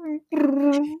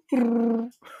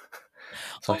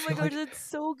 So I Oh my feel gosh, like, that's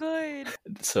so good.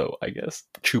 so I guess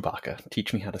Chewbacca,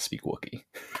 teach me how to speak Wookiee.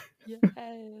 Yes.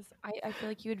 I feel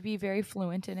like you would be very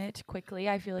fluent in it quickly.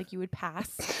 I feel like you would pass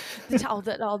all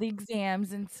the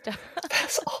exams and stuff.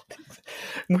 That's all.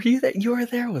 Were you there? You were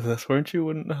there with us, weren't you?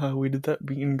 When we did that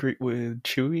meet and greet with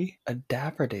Chewie, a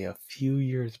Dapper Day a few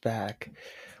years back,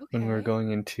 when we were Okay.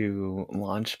 going into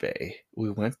Launch Bay, we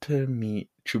went to meet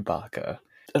Chewbacca,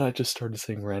 and I just started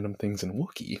saying random things in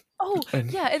Wookiee. Oh,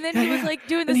 And yeah, and then yeah, he was, yeah, like,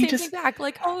 doing the and he same thing just back,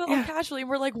 like, "Oh," yeah, casually, and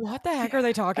we're like, "What the heck are yeah,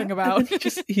 they talking and then about?"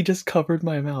 he just covered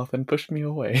my mouth and pushed me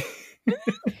away.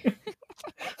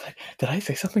 Did I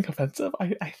say something offensive?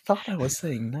 I thought I was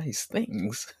saying nice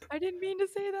things. I didn't mean to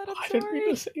say that, I'm I didn't mean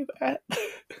to sorry. say that.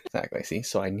 Exactly. See,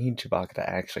 so I need Chewbacca to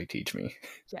actually teach me.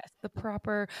 Yes, the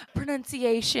proper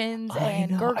pronunciations I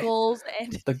and know. gurgles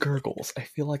and The gurgles. I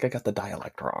feel like I got the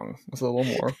dialect wrong. So a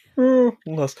little more.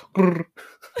 Less.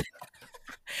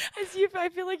 I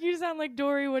feel like you sound like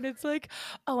Dory when it's like,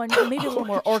 "Oh, and maybe a little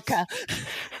more orca."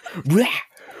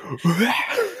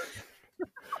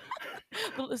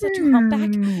 Is that too humpback?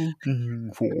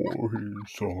 Looking for his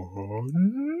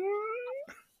son.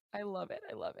 I love it,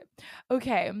 I love it.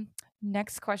 Okay,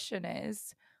 next question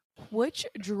is, which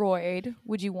droid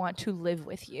would you want to live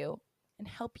with you and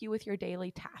help you with your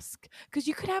daily task? Because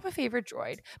you could have a favorite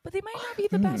droid, but they might not be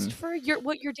the best for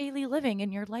what your daily living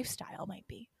and your lifestyle might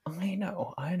be. I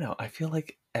know. I feel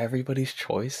like everybody's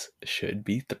choice should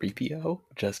be 3PO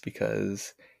just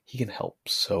because he can help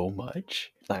so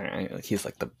much. He's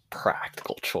like the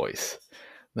practical choice.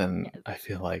 Then Yes. I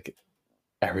feel like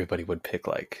everybody would pick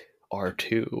like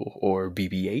R2 or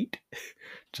BB-8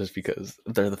 just because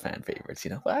they're the fan favorites,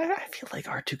 you know? But I feel like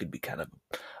R2 could be kind of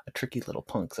a tricky little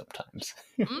punk sometimes.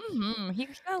 He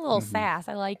got a little Mhm. sass.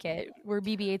 I like it. Where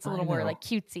BB-8's a I little more know. like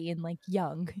cutesy and like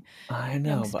young I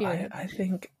know, but spirited. I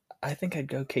think I think I'd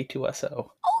go K2SO.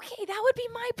 Okay, that would be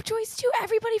my choice too.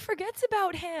 Everybody forgets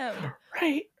about him.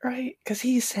 Right, right. Because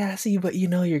he's sassy, but you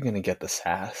know you're going to get the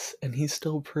sass, and he's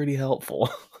still pretty helpful.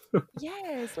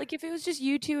 Yes, like if it was just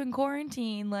you two in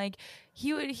quarantine, like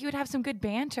he would have some good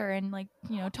banter and like,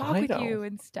 talk I with know. you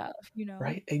and stuff.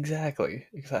 Right, exactly,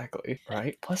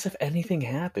 right. Plus, if anything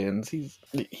happens,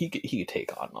 he could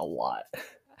take on a lot.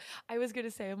 I was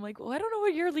gonna say, I'm like, well, I don't know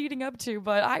what you're leading up to,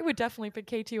 but I would definitely pick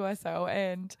K2SO.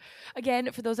 And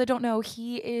again, for those that don't know,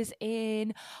 he is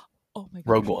in oh my gosh,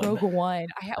 Rogue One. Rogue One.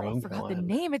 I Rogue forgot the One.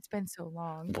 name. It's been so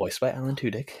long. Voiced by Alan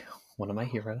Tudyk, one of my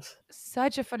heroes.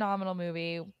 Such a phenomenal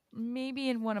movie. Maybe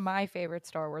in one of my favorite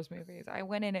Star Wars movies. I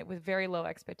went in it with very low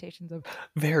expectations of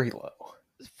Very low.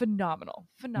 phenomenal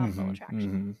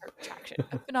attraction.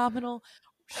 A phenomenal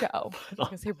show. I was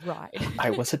gonna say ride. I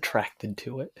was attracted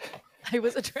to it. I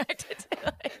was attracted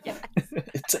to it. Yes.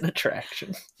 It's an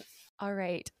attraction. All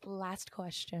right, last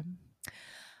question.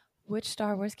 Which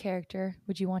Star Wars character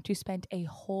would you want to spend a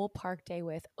whole park day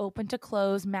with? Open to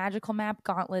close, magical map,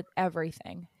 gauntlet,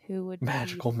 everything. Who would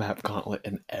magical map, gauntlet,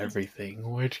 and everything?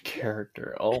 Which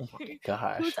character? Oh my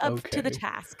gosh. Who's up to the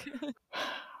task?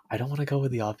 I don't want to go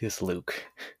with the obvious Luke.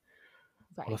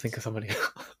 Right. I want to think of somebody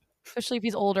else. Especially if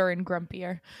he's older and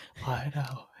grumpier. I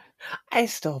know. I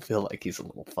still feel like he's a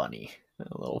little funny.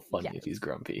 If he's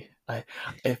grumpy.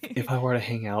 If I were to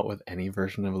hang out with any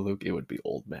version of Luke, it would be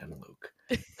old man Luke.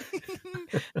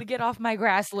 The get off my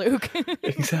grass Luke.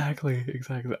 Exactly.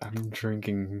 I'm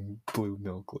drinking blue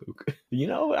milk Luke.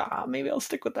 Maybe I'll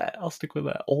stick with that.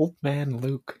 Old man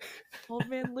Luke. Old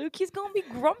man Luke, he's gonna be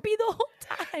grumpy the whole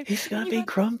time. He's gonna be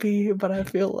grumpy, but I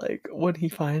feel like when he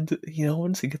finds,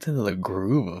 once he gets into the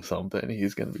groove of something,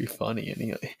 he's gonna be funny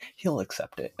and he'll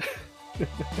accept it.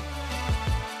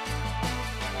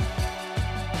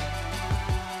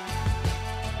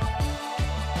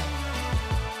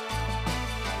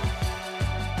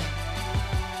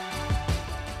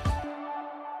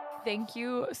 Thank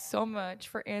you so much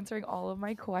for answering all of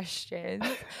my questions.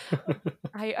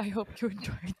 I hope you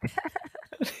enjoyed that.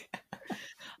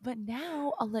 But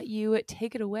now I'll let you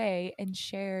take it away and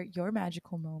share your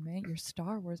magical moment, your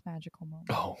Star Wars magical moment.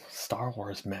 Oh, Star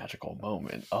Wars magical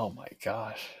moment. Oh my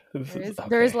gosh.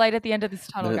 There is light at the end of this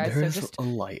tunnel, guys. There so is just a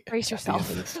light brace yourself. at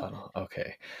the end of this tunnel.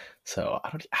 Okay. So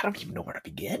I don't even know where to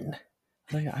begin.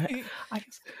 I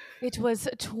guess it was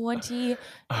 2020.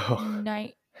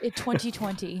 It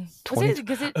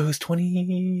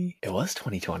was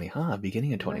 2020, huh?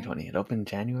 Beginning of 2020. Right. It opened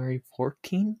January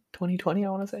 14, 2020, I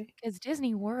want to say. Because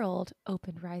Disney World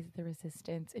opened Rise of the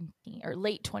Resistance in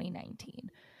late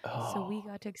 2019. Oh. So we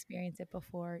got to experience it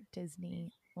before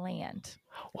Disneyland.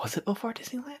 Was it before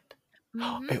Disneyland?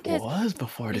 Mm-hmm, it was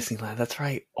before Disneyland. That's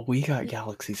right. We got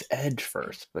Galaxy's Edge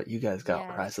first, but you guys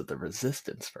got Rise of the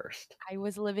Resistance first. I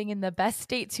was living in the best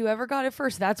states. Whoever got it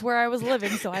first, that's where I was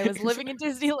living. So I was living in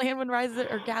Disneyland when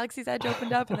Galaxy's Edge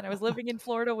opened up, and then I was living in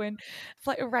Florida when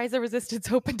Rise of the Resistance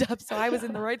opened up. So I was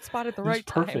in the right spot at the right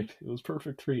time. Perfect. It was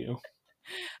perfect for you.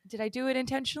 Did I do it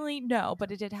intentionally? No,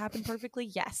 but it did happen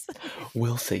perfectly. Yes.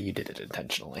 We'll say you did it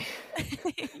intentionally.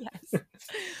 Yes.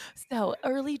 So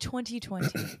early 2020.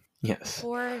 Yes.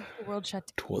 Before the world shut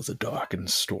down. 'Twas a dark and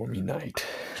stormy night.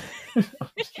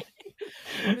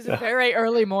 It was a very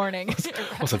early morning.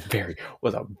 It was a very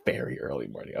early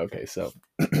morning. Okay, so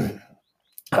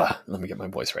let me get my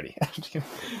voice ready.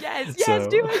 Yes,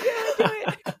 do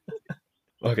it.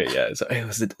 Okay, yeah. So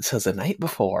it's the night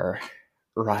before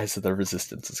Rise of the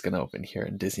Resistance is going to open here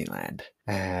in Disneyland,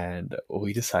 and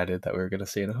we decided that we were going to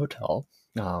stay in a hotel.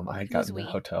 I had gotten a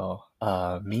hotel.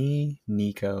 Me,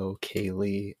 Nico,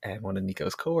 Kaylee, and one of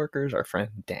Nico's coworkers, our friend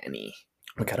Danny.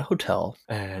 We got a hotel,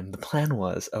 and the plan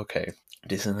was, okay,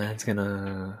 Disneyland's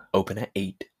gonna open at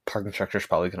 8. Parking structure's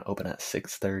probably gonna open at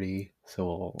 6:30, so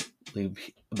we'll leave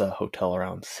the hotel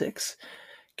around 6.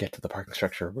 Get to the parking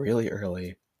structure really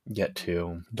early. Get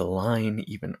to the line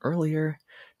even earlier,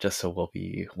 just so we'll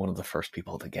be one of the first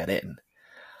people to get in.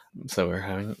 So we're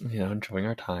having, enjoying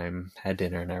our time, had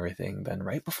dinner and everything. Then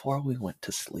right before we went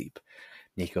to sleep,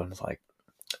 Nico was like,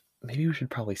 maybe we should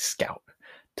probably scout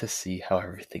to see how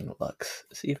everything looks.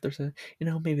 See if there's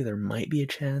maybe there might be a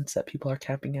chance that people are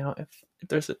camping out. If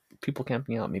there's people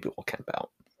camping out, maybe we'll camp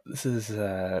out. This is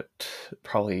at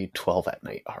probably 12 at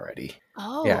night already.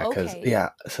 Oh, yeah, okay.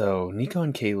 So Nico,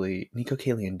 Kaylee,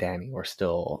 and Danny were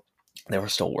still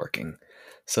working,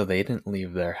 so they didn't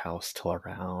leave their house till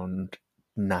around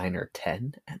 9 or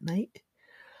 10 at night.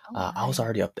 I was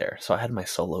already up there, so I had my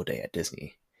solo day at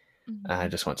Disney. Mm-hmm. I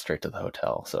just went straight to the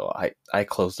hotel. So I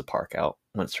closed the park out,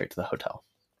 went straight to the hotel.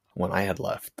 when I had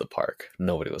left the park,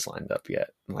 nobody was lined up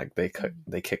yet. Like Mm.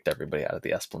 they kicked everybody out of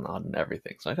the Esplanade and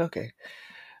everything. So like, okay,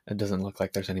 it doesn't look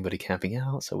like there's anybody camping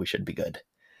out, so we should be good.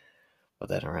 But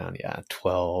then around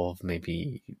 12,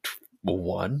 maybe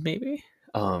 1, maybe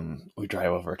we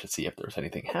drive over to see if there's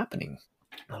anything happening.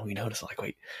 And we notice like,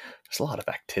 wait, there's a lot of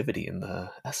activity in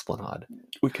the Esplanade.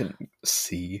 We can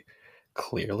see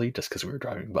clearly just because we were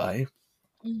driving by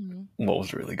Mhm. what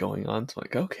was really going on. So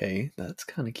like, okay, that's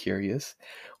kind of curious.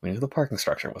 We knew the parking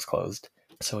structure was closed,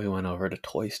 so we went over to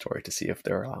Toy Story to see if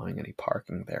they were allowing any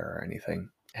parking there or anything.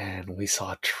 And we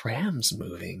saw trams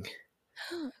moving.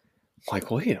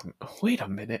 Like, wait a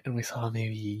minute, and we saw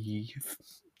maybe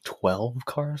 12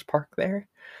 cars parked there.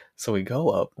 So we go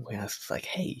up and we ask, like,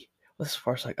 hey, this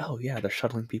is like, oh yeah, they're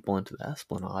shuttling people into the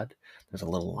Esplanade. There's a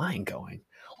little line going.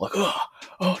 Like,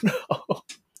 oh no.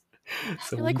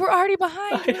 So You're like, "We're already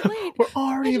behind. I We're know, late." we're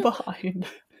I already don't behind.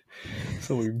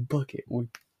 So we book it. We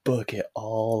book it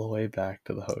all the way back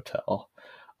to the hotel.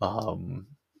 Um,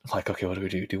 like, okay, what do we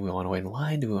do? Do we want to wait in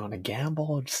line? Do we want to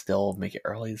gamble? Still make it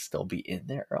early? Still be in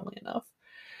there early enough?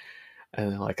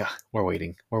 And they're like, ah, we're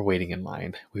waiting. We're waiting in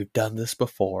line. We've done this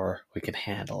before. We can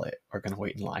handle it. We're gonna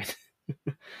wait in line.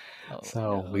 Oh,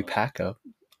 So we no. pack up.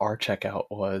 Our checkout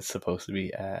was supposed to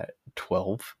be at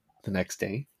 12 the next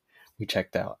day. We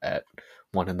checked out at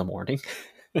 1 in the morning.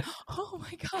 Oh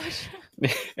my gosh.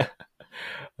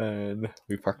 And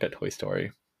we parked at Toy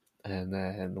Story. And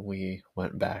then we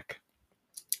went back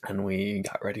and we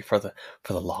got ready for the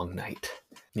long night.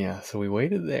 Yeah, so we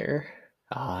waited there.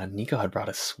 Nico had brought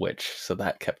a Switch, so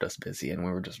that kept us busy, and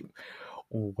we were just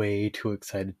way too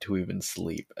excited to even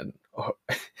sleep. And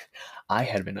I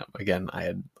had been up again. I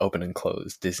had opened and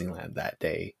closed Disneyland that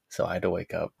day, so I had to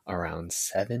wake up around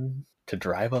 7 to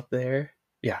drive up there.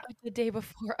 Yeah, Like the day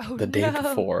before. Oh, the day no.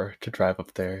 before to drive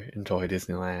up there, enjoy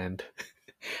Disneyland,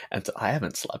 and so I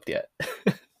haven't slept yet.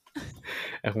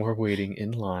 And we're waiting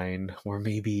in line. We're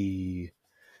maybe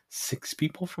 6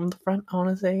 people from the front, I want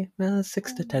to say.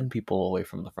 6 to 10 people away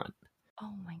from the front.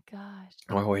 Oh my gosh.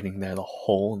 And we're waiting there the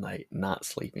whole night, not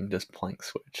sleeping, just playing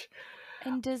Switch.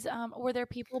 And were there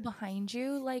people behind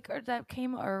you like or that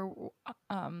came or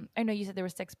I know you said there were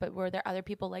 6, but were there other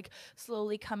people like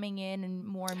slowly coming in and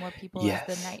more people as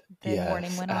the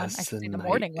morning Yes, went on? I as should the say the night,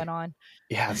 morning went on.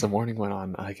 yeah, as the morning went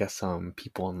on, I guess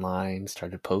people in line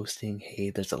started posting, "Hey,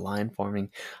 there's a line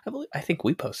forming." I think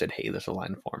we posted, "Hey, there's a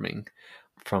line forming."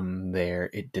 From there,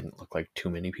 it didn't look like too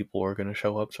many people were going to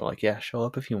show up. So, like, yeah, show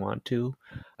up if you want to.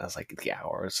 As like the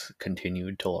hours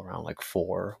continued till around like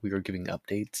 4, we were giving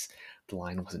updates. The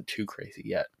line wasn't too crazy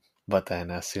yet. But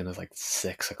then, as soon as like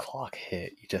 6 o'clock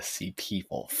hit, you just see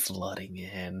people flooding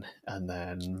in, and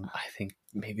then I think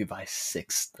maybe by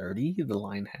 6:30, the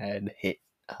line had hit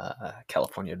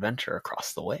California Adventure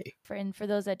across the way. For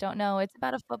those that don't know, it's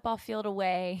about a football field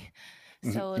away.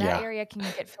 So that Yeah, area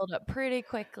can get filled up pretty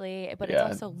quickly, but it's yeah,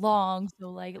 also long, so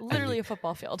like and literally a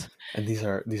football field. these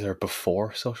are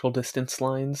before social distance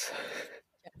lines.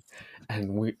 Yes.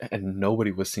 And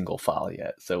nobody was single file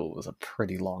yet, so it was a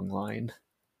pretty long line.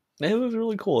 It was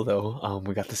really cool though.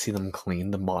 We got to see them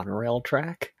clean the monorail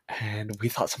track, and we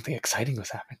thought something exciting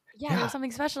was happening. Yeah, there was Yeah,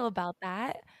 something special about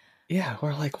that. yeah.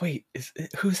 We're like, wait,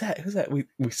 who's that? Who's that? We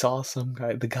saw some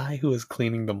guy. The guy who was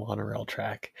cleaning the monorail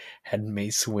track had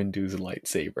Mace Windu's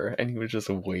lightsaber, and he was just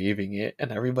waving it,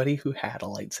 and everybody who had a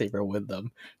lightsaber with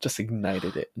them just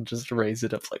ignited it and just raised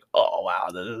it up. It's like, oh wow,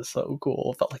 that is so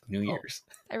cool. It felt like New Oh, Year's.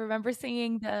 I remember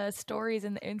seeing the stories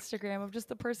in the Instagram of just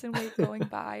the person going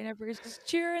by and everybody's just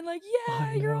cheering like, I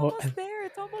 "Yeah, you're know, almost there.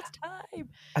 It's almost time."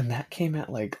 and that came at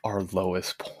like our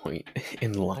lowest point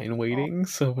in line Oh. waiting.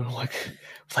 So we're like,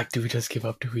 it's like, do we just give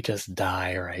up? Do we just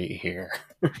die right here?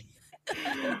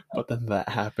 But then that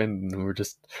happened, and we were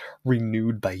just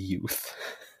renewed by youth.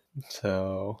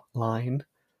 So line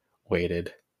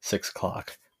waited 6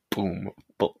 o'clock. Boom,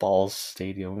 football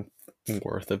stadium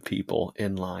worth of people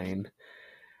in line.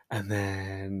 And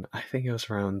then I think it was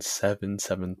around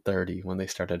 7:30 when they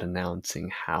started announcing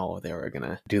how they were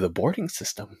gonna do the boarding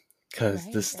system. Because Right,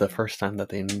 this is the right. first time that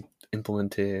they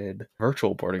implemented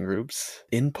virtual boarding groups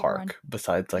in Over on park,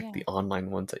 besides like yeah. the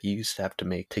online ones that you used to have to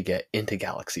make to get into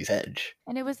Galaxy's Edge.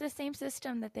 And it was the same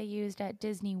system that they used at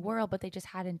Disney World, but they just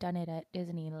hadn't done it at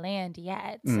Disneyland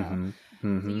yet. So Mm-hmm.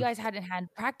 you Mm-hmm. guys hadn't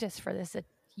had practice for this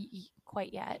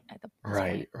quite yet at this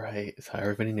Right, point. right. So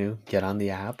everybody knew, get on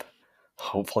the app,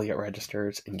 hopefully it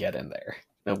registers, and get in there.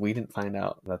 Now, we didn't find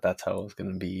out that that's how it was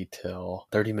going to be till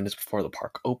 30 minutes before the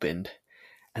park opened.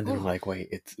 And then we're Oh, like, wait,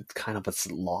 it's kind of a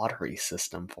lottery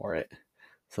system for it.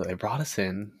 So they brought us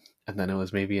in, and then it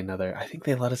was maybe another, I think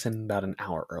they let us in about an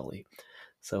hour early.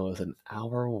 So it was an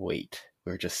hour wait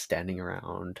we were just standing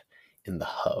around in the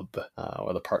hub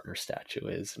where the partner statue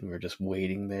is, and we were just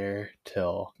waiting there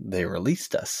till they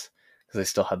released us because they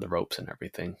still had the ropes and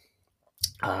everything.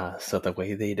 So the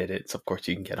way they did it is, of course,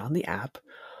 you can get on the app,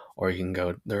 or you can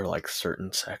go. There are like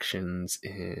certain sections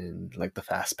in like the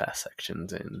fast pass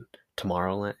sections in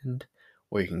Tomorrowland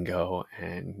where you can go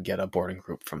and get a boarding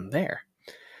group from there.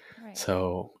 Right.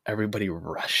 So everybody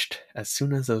rushed as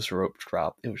soon as those ropes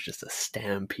dropped. It was just a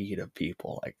stampede of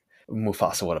people. Like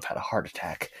Mufasa would have had a heart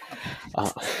attack.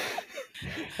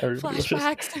 Everybody was just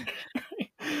Flashbacks.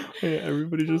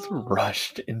 everybody just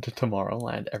rushed into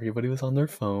Tomorrowland. Everybody was on their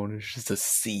phone. It was just a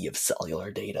sea of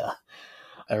cellular data.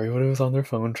 Everybody was on their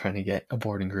phone trying to get a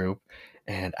boarding group,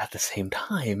 and at the same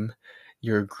time,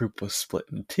 your group was split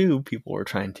in two. People were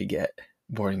trying to get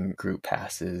boarding group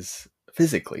passes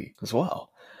physically as well.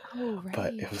 Oh,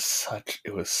 But right.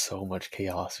 it was so much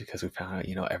chaos because we found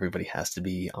out, everybody has to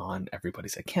be on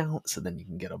everybody's account, so then you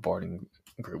can get a boarding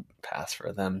group pass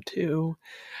for them too.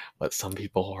 But some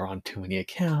people are on too many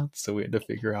accounts, so we had to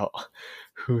figure out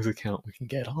whose account we can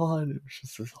get on. It was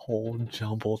just this whole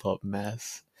jumbled up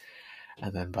mess.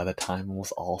 And then by the time it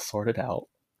was all sorted out,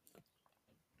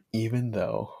 even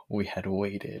though we had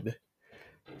waited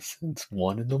since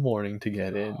 1 in the morning to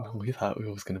get in, we thought it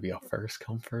was going to be a first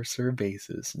come first serve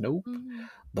basis. Nope. Mm-hmm.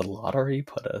 The lottery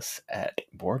put us at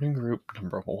boarding group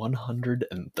number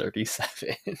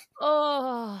 137.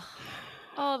 Oh,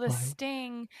 the Like,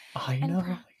 sting. I And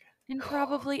know. and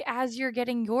probably as you're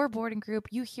getting your boarding group,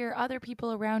 you hear other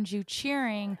people around you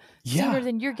cheering sooner Yeah.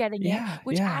 than you're getting it, Yeah.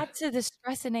 which Yeah. adds to the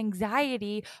stress and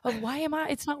anxiety of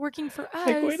it's not working for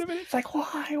Like, wait us. a minute. It's like,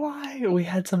 why? We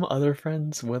had some other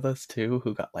friends with us too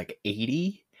who got like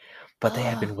 80, but they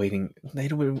had been Oh, waiting.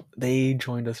 They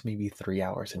joined us maybe 3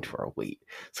 hours into our wait.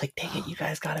 It's like, dang it, you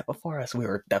guys got it before us. We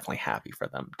were definitely happy for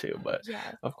them too, but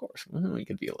yes. of course, we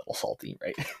could be a little salty,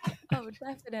 right? Oh,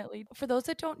 definitely. For those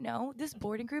that don't know, this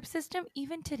boarding group system,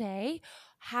 even today,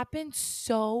 happens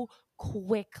so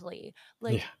quickly.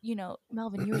 Like, Yeah.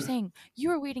 Melvin, you were saying you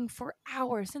were waiting for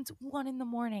hours since 1 in the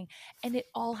morning, and it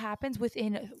all happens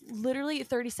within literally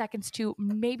 30 seconds to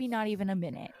maybe not even a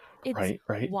minute. It's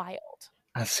Right. wild.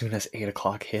 As soon as 8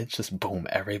 o'clock hits, just boom,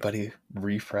 everybody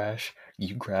refresh.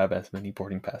 You grab as many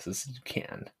boarding passes as you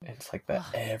can. It's like that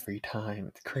Ugh. every time.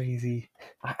 It's crazy.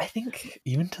 I think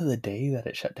even to the day that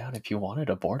it shut down, if you wanted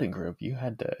a boarding group, you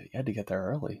had to get there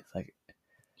early. It's like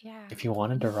Yeah. if you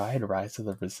wanted to ride Rise of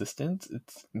the Resistance,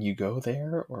 it's you go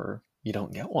there or you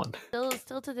don't get one.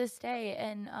 Still to this day,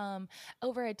 and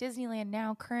over at Disneyland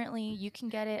now, currently you can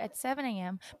get it at 7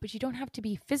 a.m., but you don't have to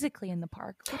be physically in the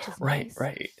park, which is nice.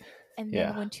 Right. And then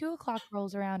Yeah. when 2 o'clock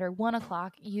rolls around or 1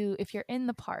 o'clock, if you're in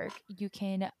the park, you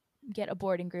can get a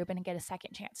boarding group and get a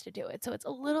second chance to do it. So it's a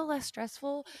little less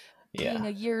stressful being Yeah. a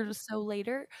year or so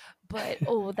later, but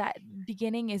that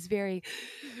beginning is very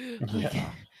like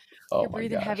Yeah. Oh you're my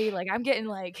breathing heavy. gosh. Like I'm getting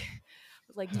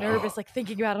nervous, like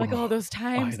thinking about it, like, oh, those I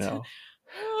times. know.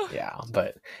 Yeah,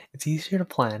 but it's easier to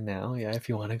plan now. Yeah, if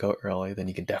you want to go early, then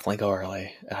you can definitely go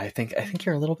early. I think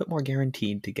you're a little bit more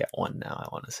guaranteed to get one now, I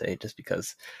want to say, just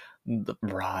because the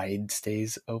ride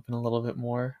stays open a little bit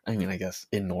more. I mean, I guess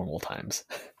in normal times.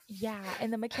 Yeah,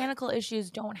 and the mechanical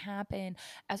issues don't happen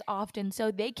as often,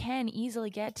 so they can easily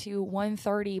get to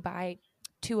 1:30 by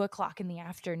 2 o'clock in the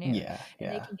afternoon, Yeah,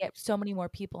 and they yeah. can get so many more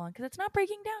people on because it's not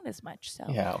breaking down as much. So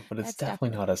Yeah, but it's that's definitely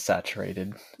not definitely as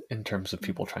saturated in terms of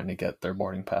people no, trying to get their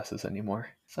boarding passes anymore.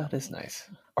 So that is right. nice.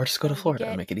 Or just go to So you Florida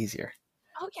and get make it easier.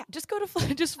 oh yeah, just go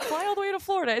to just fly all the way to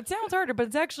Florida. It sounds harder, but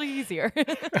it's actually easier.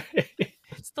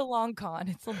 It's the long con.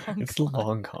 It's the long It's the con.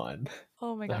 long con.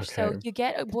 Oh my gosh. So Okay. you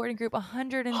get a boarding group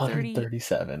 130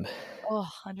 137. oh,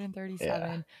 Yeah. 137.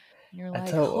 And you're And like,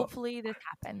 so hopefully this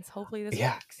happens. Hopefully this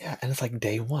yeah, works. yeah, and it's like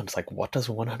day one. It's like, what does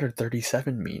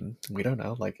 137 mean? We don't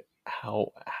know. Like,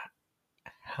 how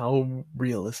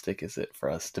realistic is it for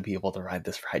us to be able to ride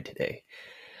this ride today?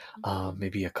 Mhm.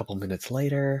 Maybe a couple minutes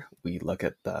later, we look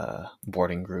at the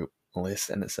boarding group list,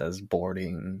 and it says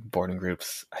boarding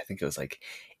groups. I think it was like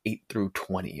 8 through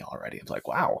 20 already. I'm like,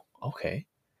 wow, okay.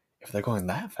 If they're going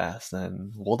that fast,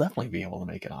 then we'll definitely be able to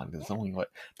make it on because it's Yeah. only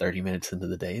 30 minutes into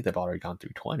the day. They've already gone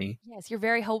through 20. Yes, you're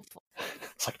very hopeful.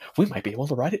 It's like we might be able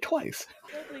to ride it twice.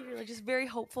 Exactly. You're like just very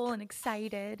hopeful and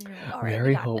excited. And you're like, all right, we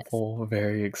Very got this. hopeful,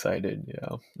 very excited,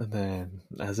 And then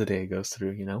as the day goes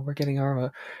through, we're getting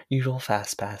our usual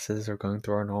fast passes. We're going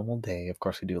through our normal day. Of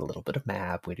course, we do a little bit of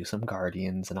map. We do some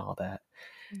Guardians and all that.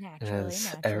 And Naturally, as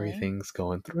naturally. everything's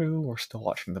going through, we're still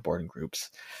watching the boarding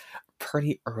groups.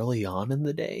 Pretty early on in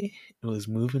the day, it was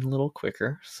moving a little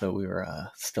quicker, so we were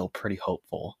still pretty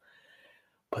hopeful.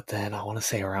 But then I want to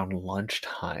say around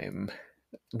lunchtime,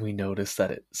 we noticed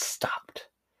that it stopped,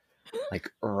 like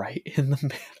right in the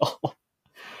middle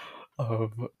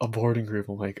of a boarding group.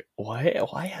 I'm like,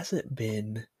 why has it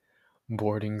been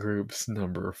boarding groups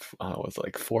number was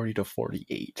like 40 to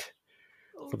 48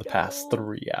 Oh for the past no.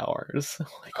 3 hours? I'm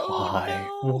like,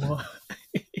 Oh no. why?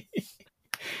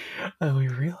 And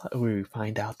we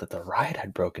find out that the ride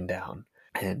had broken down.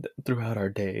 And throughout our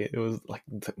day, it was like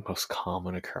the most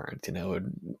common occurrence. It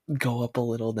would go up a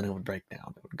little, then it would break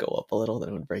down. It would go up a little, then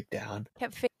it would break down.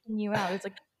 Kept faking you out. It's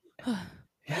like,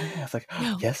 Yeah, it's like,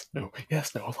 no. yes, no,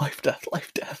 yes, no, life, death,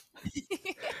 life, death.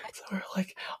 So we're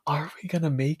like, are we gonna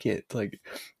make it? Like,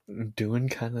 doing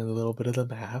kind of a little bit of the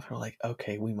math. We're like,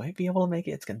 okay, we might be able to make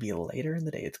it. It's gonna be later in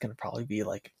the day. It's gonna probably be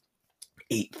like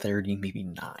 8:30, maybe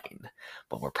 9,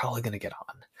 but we're probably gonna get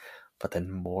on. But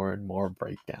then more and more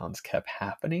breakdowns kept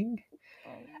happening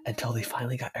until they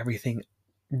finally got everything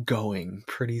going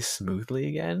pretty smoothly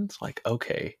again. It's like,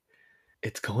 okay,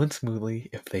 it's going smoothly.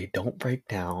 If they don't break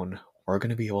down, we're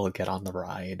going to be able to get on the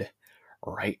ride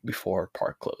right before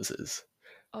park closes.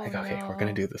 Oh Like, okay, we're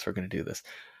going to no. do this. We're going to do this.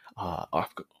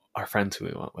 Our friends who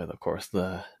we went with, of course,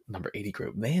 the number 80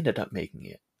 group, they ended up making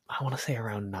it, I want to say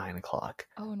around 9 o'clock.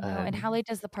 Oh no. And how late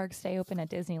does the park stay open at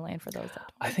Disneyland for those that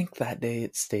don't I know? think that day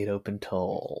it stayed open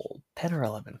till 10 or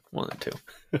 11, one of the two.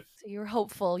 So you were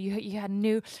hopeful. You had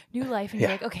new life, and you're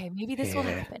Yeah. like, okay, maybe this will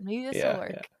Yeah. happen. Maybe this will Yeah.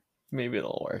 work. Maybe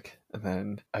it'll work. And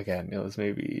then again, it was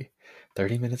maybe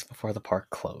 30 minutes before the park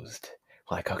closed.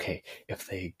 Like, okay, if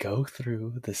they go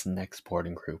through this next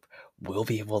boarding group, we'll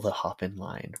be able to hop in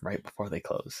line right before they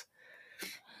close.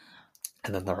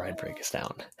 And then the ride breaks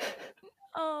down.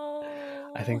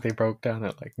 I think Oh. they broke down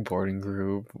at like boarding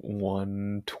group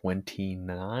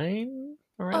 129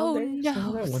 around Oh there,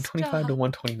 something like no. that, 125 to Stop.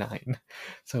 129.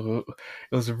 So it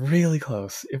was really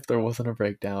close. If there wasn't a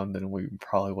breakdown, then we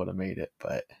probably would have made it.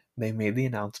 But they made the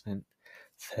announcement,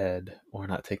 said we're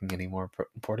not taking any more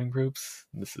boarding groups.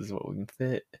 This is what we can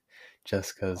fit,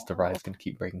 just because the Oh. ride's gonna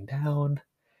keep breaking down.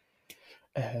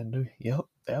 And yep.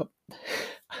 I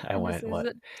And this went is what,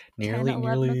 at 10, nearly 11.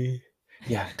 nearly,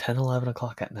 yeah, 10, 11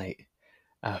 o'clock at night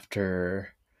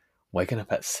after waking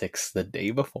up at 6 the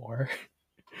day before,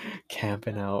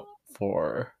 camping out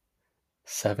for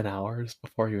 7 hours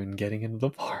before even getting into the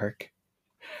park,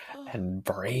 Oh. and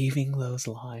braving those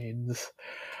lines.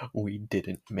 We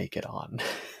didn't make it on.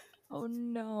 Oh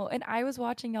no. And I was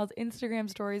watching y'all's Instagram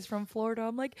stories from Florida.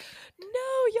 I'm like, no,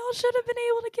 y'all should have been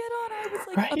able to get on. I was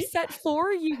like Right? upset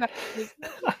for you guys.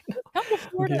 I know. Come to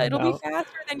Florida. The It'll be amount.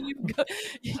 faster than you go.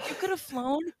 You could have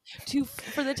flown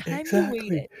for the time you Exactly.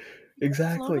 waited. You could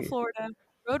have flown to Exactly. Florida,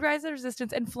 rode Rise of the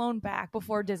Resistance, and flown back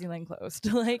before Disneyland closed.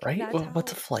 Like Right? that's Well,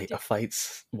 what's how a flight? A ridiculous.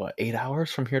 flight's what, 8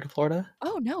 hours from here to Florida?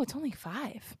 Oh no, it's only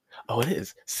 5. Oh, it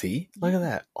is. See? Look Yeah. at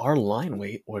that. Our line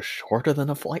wait was shorter than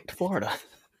a flight to Florida.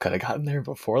 Could have gotten there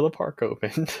before the park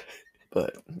opened.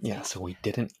 But yeah, so we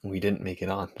didn't make it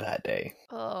on that day.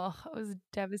 Oh, I was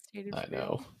devastated I for know.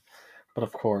 y'all. But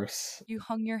of course, You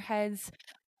hung your heads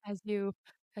as you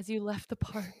left the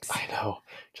parks. I know,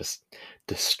 just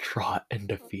distraught and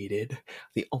defeated.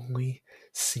 The only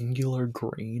singular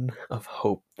grain of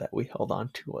hope that we held on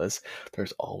to was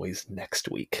there's always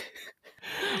next week.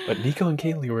 But Nico and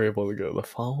Kaylee were able to go the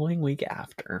following week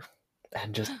after,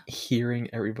 and just hearing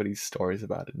everybody's stories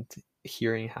about it, and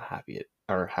hearing how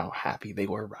happy they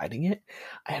were riding it,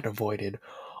 I had avoided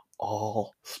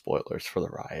all spoilers for the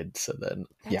ride. So then,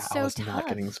 yeah, That's I so was not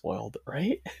getting tough spoiled,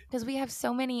 right? because we have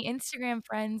so many Instagram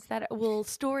friends that will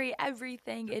story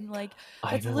everything, and like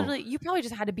I that's know. literally you probably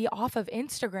just had to be off of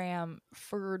Instagram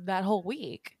for that whole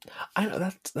week. I know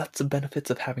that's the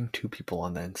benefits of having two people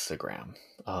on the Instagram.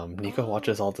 Nico Oh,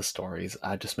 watches all the stories.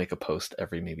 I just make a post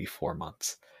every maybe 4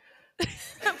 months.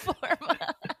 4 months.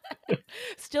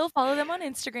 Still follow them on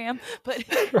Instagram, but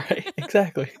Right?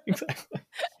 Exactly.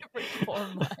 every 4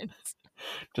 months.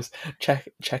 Just check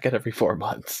it every 4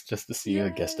 months just to see a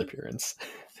guest Yes. appearance.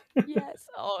 Yes.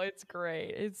 Oh, it's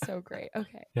great. It's so great.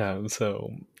 Okay. Yeah, and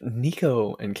so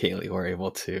Nico and Kaylee were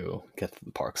able to get to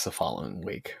the parks the following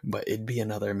week, but it'd be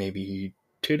another maybe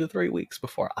 2 to 3 weeks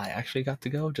before I actually got to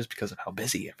go, just because of how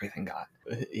busy everything got.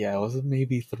 Yeah, it was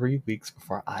maybe 3 weeks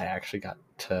before I actually got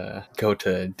to go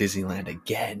to Disneyland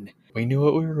again. We knew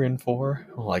what we were in for.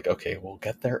 We're like, okay, we'll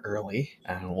get there early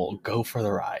and we'll go for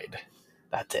the ride.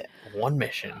 That's it. One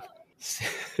mission.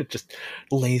 Just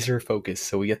laser focus.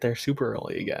 So we get there super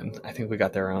early again. I think we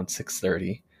got there around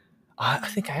 6:30. I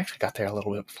think I actually got there a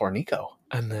little bit before Nico.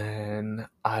 And then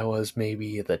I was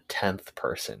maybe the 10th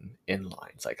person in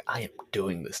line. It's like, I am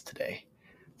doing this today.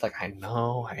 It's like, I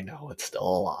know, it's still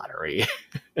a lottery.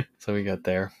 So we get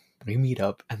there, we meet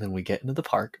up, and then we get into the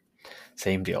park.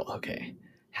 Same deal. Okay,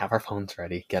 have our phones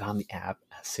ready, get on the app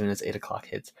as soon as 8 o'clock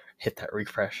hits, hit that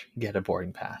refresh, get a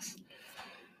boarding pass.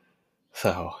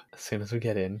 So as soon as we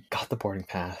get in, got the boarding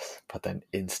pass, but then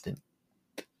instant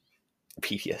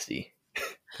PTSD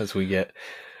because we get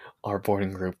our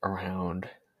boarding group around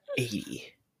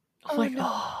 80. I'm Oh like, no.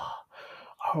 oh,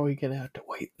 are we gonna have to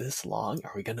wait this long?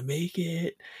 Are we gonna make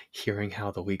it? Hearing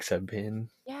how the weeks have been.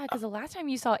 Yeah, because the last time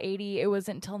you saw 80, it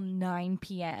wasn't until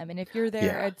 9 p.m. And if you're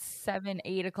there Yeah, at 7,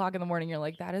 8 o'clock in the morning, you're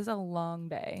like, that is a long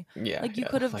day. yeah, Like you yeah.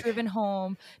 could have Like, driven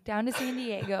home down to San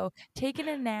Diego, taken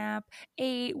a nap,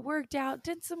 ate, worked out,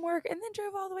 did some work, and then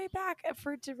drove all the way back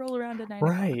for it to roll around at 9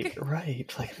 o'clock. right,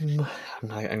 right. Like, I'm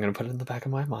gonna put it in the back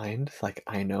of my mind. Like,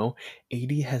 I know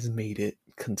 80 has made it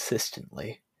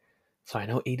consistently. So I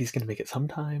know 80's gonna make it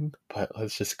sometime, but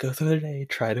let's just go through the day,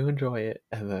 try to enjoy it,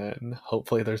 and then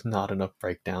hopefully there's not enough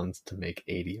breakdowns to make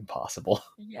 80 impossible.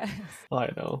 Yes.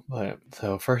 I know, but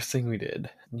so first thing we did,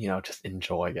 just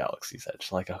enjoy Galaxy's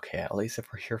Edge. Like, okay, at least if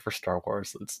we're here for Star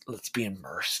Wars, let's be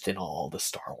immersed in all the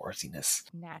Star Warsiness.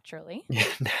 Naturally. Yeah,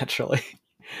 naturally.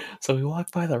 So we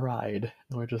walk by the ride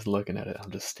and we're just looking at it.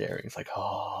 I'm just staring. It's like,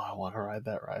 oh, I want to ride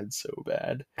that ride so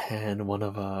bad. And one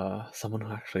of someone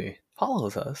who actually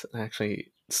follows us and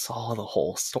actually saw the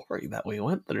whole story that we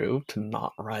went through to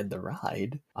not ride the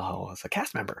ride was a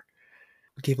cast member.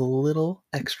 We gave a little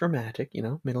extra magic,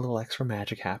 made a little extra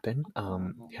magic happen.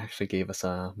 He actually gave us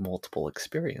a multiple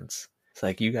experience. It's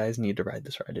like, you guys need to ride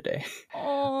this ride today.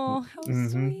 Oh, how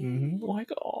sweet. Like,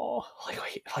 oh, like,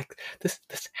 wait, like this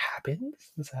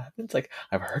happens? This happens? Like,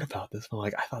 I've heard about this, but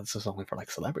like, I thought this was only for like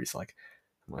celebrities. Like,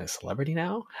 am I a celebrity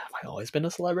now? Have I always been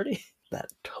a celebrity? That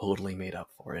totally made up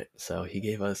for it. So he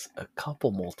gave us a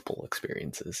couple multiple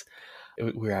experiences.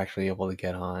 We were actually able to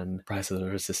get on Rise of the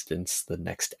Resistance the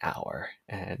next hour,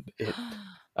 and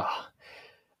uh,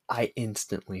 I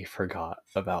instantly forgot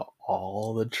about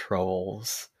all the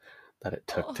trolls that it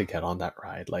took to Oh. get on that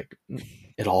ride. Like,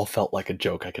 it all felt like a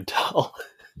joke, I could tell.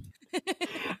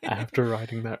 After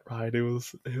riding that ride, it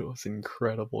was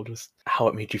incredible just how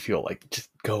it made you feel, like just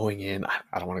going in.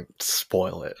 I don't want to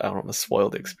spoil it. I don't want to spoil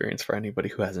the experience for anybody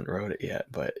who hasn't rode it yet,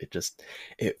 but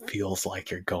it feels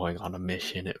like you're going on a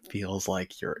mission. It feels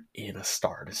like you're in a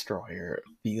Star Destroyer. It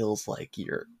feels like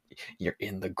you're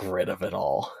in the grid of it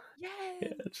all. Yeah,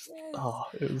 Yes, yes.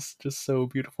 it was just so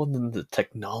beautiful. And then the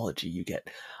technology, you get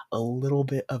a little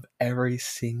bit of every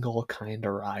single kind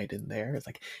of ride in there. It's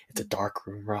like, it's a dark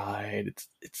room ride,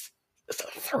 it's a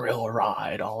thrill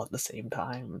ride all at the same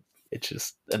time. It's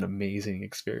just an amazing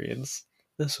experience.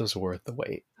 This was worth the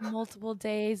wait. Multiple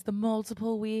days, the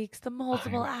multiple weeks, the I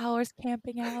multiple know. hours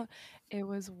camping out. It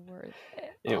was worth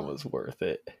it. It Oh, was worth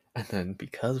it. And then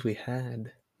because we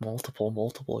had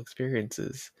multiple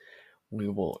experiences, we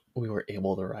were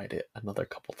able to ride it another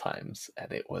couple times,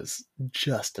 and it was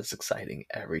just as exciting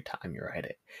every time you ride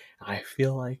it. I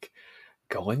feel like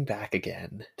going back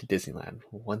again to Disneyland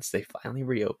once they finally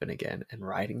reopen again and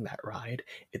riding that ride,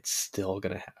 it's still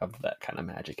gonna have that kind of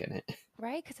magic in it.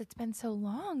 right? Because it's been so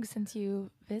long since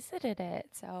you visited it.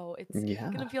 So it's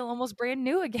Yeah, going to feel almost brand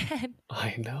new again.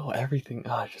 I know everything.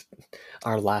 Just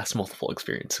our last multiple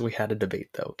experience. So we had a debate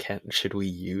though. Should we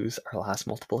use our last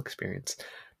multiple experience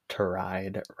to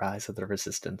ride Rise of the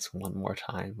Resistance one more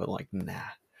time? But like, nah,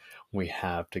 we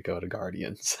have to go to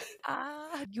Guardians.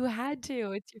 You had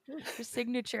to. It's your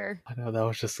signature. I know that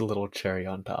was just a little cherry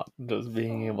on top, just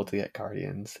being able Oh, to get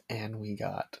Guardians, and we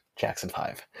got Jackson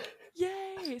 5.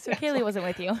 yay. So It's Kaylee like, wasn't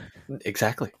with you.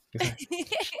 exactly.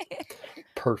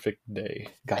 Perfect day.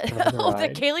 Got to ride the Oh,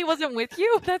 that ride. Kaylee wasn't with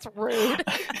you? That's rude.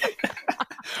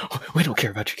 We don't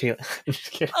care about you, Kayla. I'm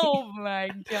just kidding. Oh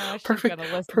my gosh, she's Perfect, gonna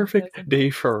listen to this. perfect day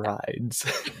for rides.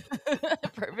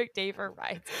 Perfect day for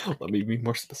rides. Let me be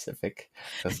more specific.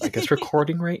 Because I guess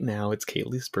recording right now, it's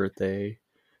Kaylee's birthday.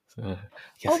 So I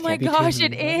guess Oh I my can't be gosh, too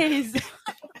it mean. is.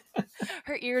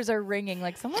 Her ears are ringing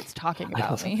like someone's talking I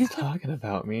know about me. someone's talking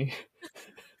about me.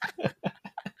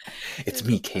 It's So,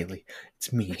 me, Kaylee.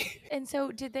 It's me. and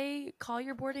so did they call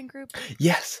your boarding group?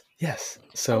 Yes, yes.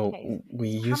 So Okay. we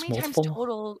How use many times multiple,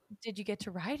 total did you get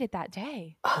to ride it that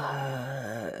day?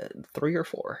 uh, 3 or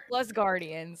 4 Plus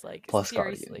Guardians, like plus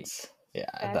seriously, Guardians. Yeah,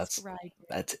 best ride.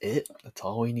 that's it. That's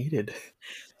all we needed.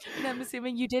 And I'm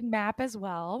assuming you did map as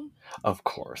well. Of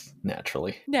course,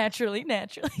 naturally, Naturally,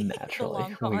 the naturally,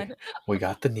 long we con. we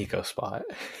got the Nico spot.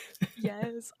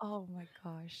 Yes. Oh my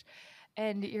gosh.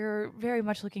 And you're very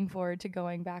much looking forward to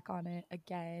going back on it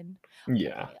again.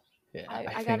 Yeah, Okay. yeah. I,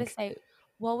 I I gotta think say,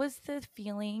 what was the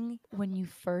feeling when you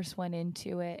first went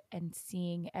into it and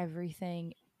seeing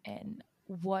everything and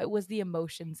what was the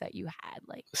emotions that you had?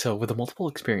 Like, So with a multiple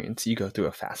experience, you go through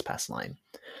a fast pass line.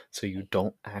 So you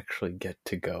don't actually get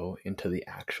to go into the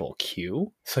actual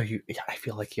queue. So I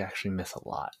feel like you actually miss a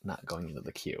lot not going into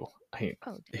the queue.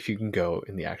 If you can go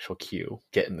in the actual queue,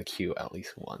 get in the queue at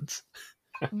least once.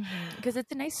 because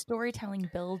it's a nice storytelling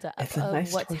buildup It's a of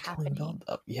nice what's storytelling happening. build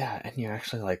up. Yeah, and you're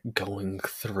actually like going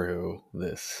through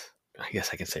this, I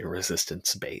guess I can say,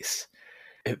 resistance base.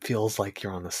 It feels like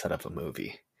you're on the set of a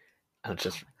movie. And it's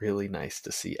just really nice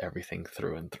to see everything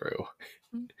through and through.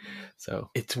 Mhm. So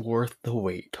it's worth the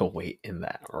wait to wait in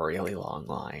that really long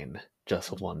line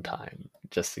just one time,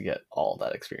 just to get all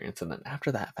that experience. And then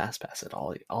after that, fast pass it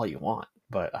all you want.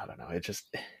 But I don't know, it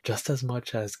just as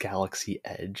much as Galaxy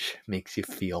Edge makes you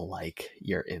feel like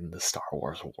you're in the Star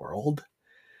Wars world,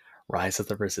 Rise of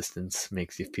the Resistance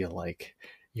makes you feel like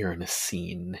you're in a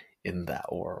scene in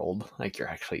that world, like you're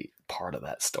actually part of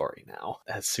that story now.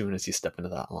 As soon as you step into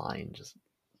that line, just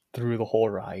through the whole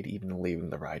ride, even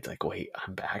leaving the ride, it's like, wait,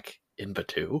 I'm back in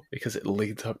Batuu, because it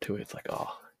leads up to it. It's like,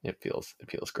 oh, it feels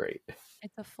great.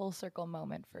 It's a full circle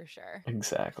moment for sure.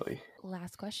 Exactly.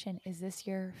 Last question. Is this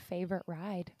your favorite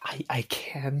ride? I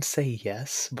can say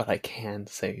yes, but I can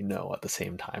say no at the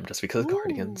same time, just because of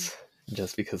Guardians.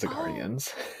 Just because of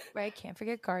Guardians. Right, can't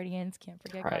forget Guardians. Can't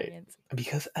forget Right. Guardians.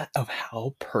 Because of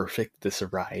how perfect this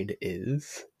ride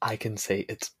is, I can say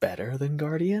it's better than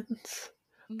Guardians,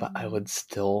 but I would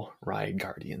still ride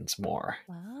Guardians more.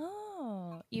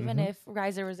 Oh, even if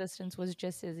Rise of Resistance was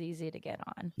just as easy to get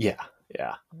on. Yeah.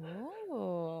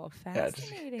 Oh, Yeah,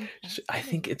 fascinating. I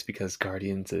think it's because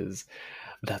Guardians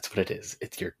that's what it is.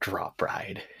 It's your drop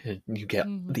ride. And you get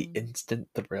the instant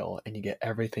thrill and you get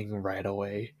everything right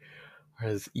away.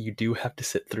 Whereas you do have to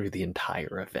sit through the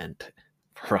entire event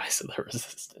for Rise of the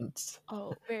Resistance.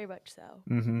 Oh, very much so.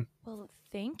 Mm-hmm. Well,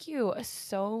 thank you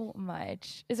so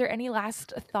much. Is there any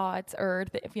last thoughts or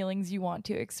feelings you want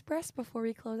to express before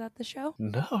we close out the show?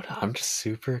 No, I'm just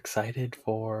super excited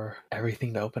for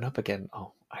everything to open up again.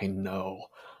 Oh,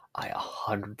 I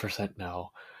 100%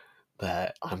 know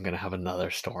that I'm going to have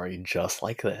another story just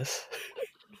like this.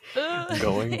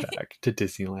 Going back to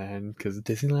Disneyland, because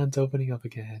Disneyland's opening up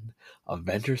again.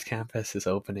 Avengers Campus is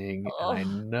opening, and I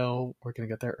know we're gonna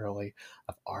get there early.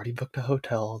 I've already booked a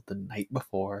hotel the night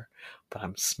before, but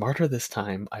I'm smarter this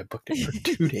time. I booked it for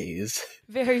 2 days.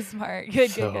 Very smart.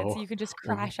 Good. So you can just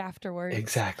crash afterwards.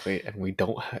 Exactly, and we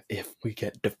don't if we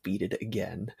get defeated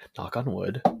again, knock on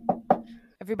wood.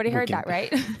 Everybody heard that,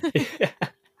 right? Yeah.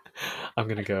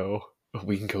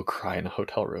 We can go cry in a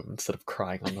hotel room instead of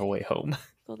crying on their way home.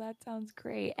 Well, that sounds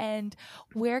great. And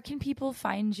where can people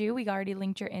find you? We already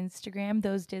linked your Instagram,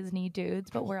 Those Disney Dudes,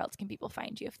 but where else can people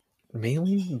find you?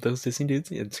 Mainly Those Disney Dudes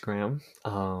Instagram.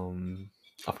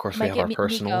 Of course, we have our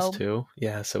personals Nico. Too.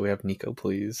 Yeah, so we have Nico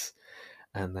Please,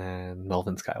 and then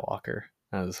Melvin Skywalker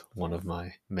as one of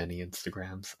my many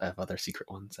Instagrams. I have other secret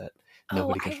ones that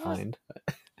nobody can find.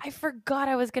 I forgot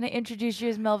I was going to introduce you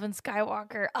as Melvin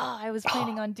Skywalker. Oh, I was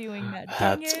planning on doing that.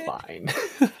 That's fine.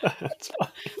 That's fine.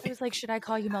 I was like, should I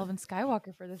call you Melvin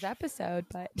Skywalker for this episode?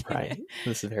 But right.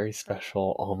 This is a very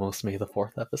special, almost May the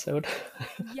 4th episode.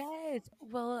 Yes.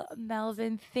 Well,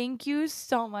 Melvin, thank you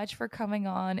so much for coming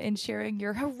on and sharing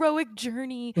your heroic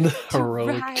journey to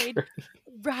ride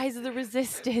Rise of the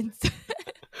Resistance.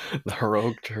 The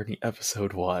Heroic Journey,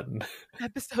 Episode 1.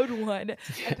 Episode 1. In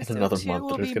another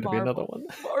month, there's going to be another one.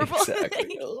 Marvel.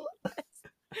 Exactly.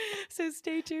 So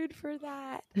stay tuned for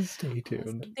that. Stay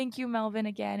tuned. Awesome. Thank you, Melvin,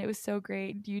 again. It was so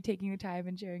great you taking the time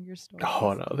and sharing your story.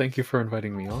 Oh, no. Thank you for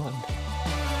inviting me on.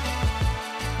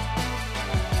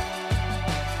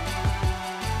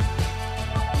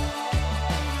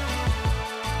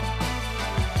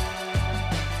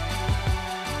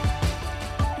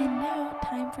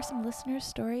 Some listener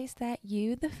stories that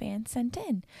you, the fan, sent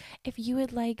in. If you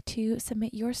would like to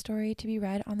submit your story to be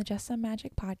read on the Just Some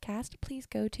Magic podcast, please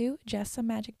go to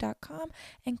justsomemagic.com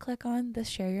and click on the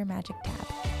Share Your Magic tab.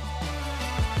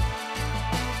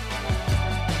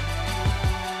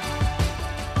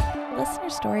 Listener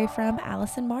story from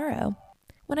Allison Morrow.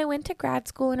 When I went to grad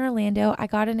school in Orlando, I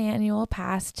got an annual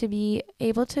pass to be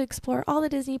able to explore all the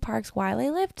Disney parks while I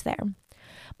lived there.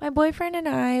 My boyfriend and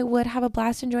I would have a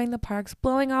blast enjoying the parks,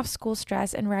 blowing off school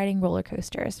stress, and riding roller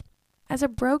coasters. As a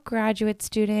broke graduate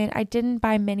student, I didn't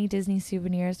buy many Disney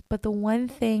souvenirs, but the one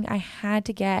thing I had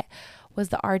to get was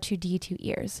the R2-D2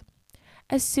 ears.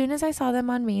 As soon as I saw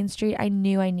them on Main Street, I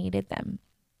knew I needed them.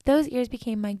 Those ears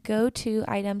became my go-to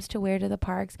items to wear to the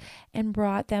parks and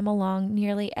brought them along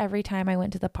nearly every time I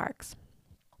went to the parks.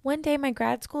 One day, my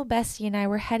grad school bestie and I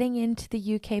were heading into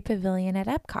the UK pavilion at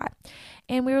Epcot,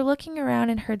 and we were looking around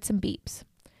and heard some beeps.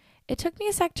 It took me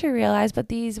a sec to realize, but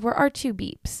these were R2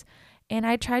 beeps, and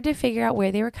I tried to figure out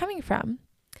where they were coming from.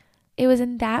 It was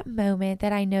in that moment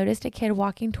that I noticed a kid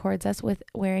walking towards us with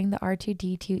wearing the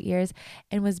R2D2 ears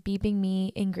and was beeping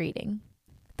me in greeting.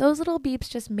 Those little beeps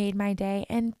just made my day,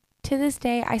 and to this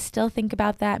day, I still think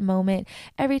about that moment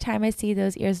every time I see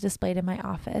those ears displayed in my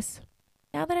office.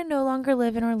 Now that I no longer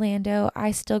live in Orlando,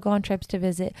 I still go on trips to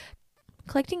visit.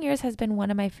 Collecting ears has been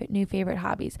one of my new favorite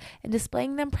hobbies, and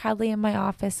displaying them proudly in my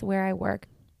office where I work.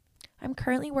 I'm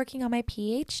currently working on my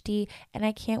PhD, and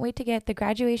I can't wait to get the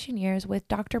graduation ears with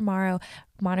Dr. Morrow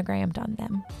monogrammed on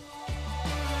them.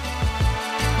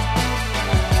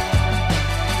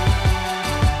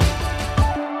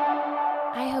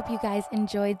 I hope you guys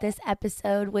enjoyed this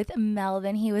episode with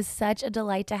Melvin. He was such a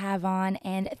delight to have on,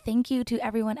 and thank you to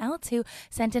everyone else who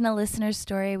sent in a listener's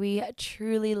story. We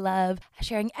truly love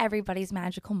sharing everybody's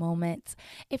magical moments.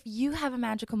 If you have a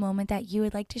magical moment that you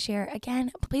would like to share,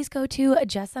 again, please go to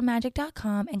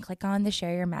justsammagic.com and click on the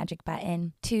Share Your Magic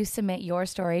button to submit your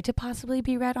story to possibly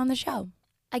be read on the show.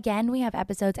 Again, we have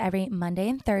episodes every Monday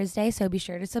and Thursday, so be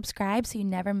sure to subscribe so you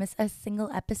never miss a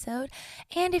single episode.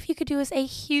 And if you could do us a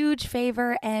huge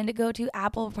favor and go to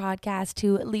Apple Podcasts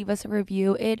to leave us a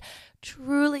review, it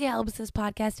truly helps this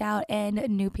podcast out and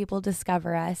new people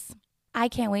discover us. I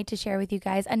can't wait to share with you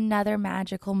guys another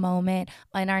magical moment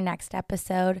in our next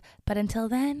episode. But until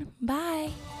then,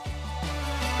 bye.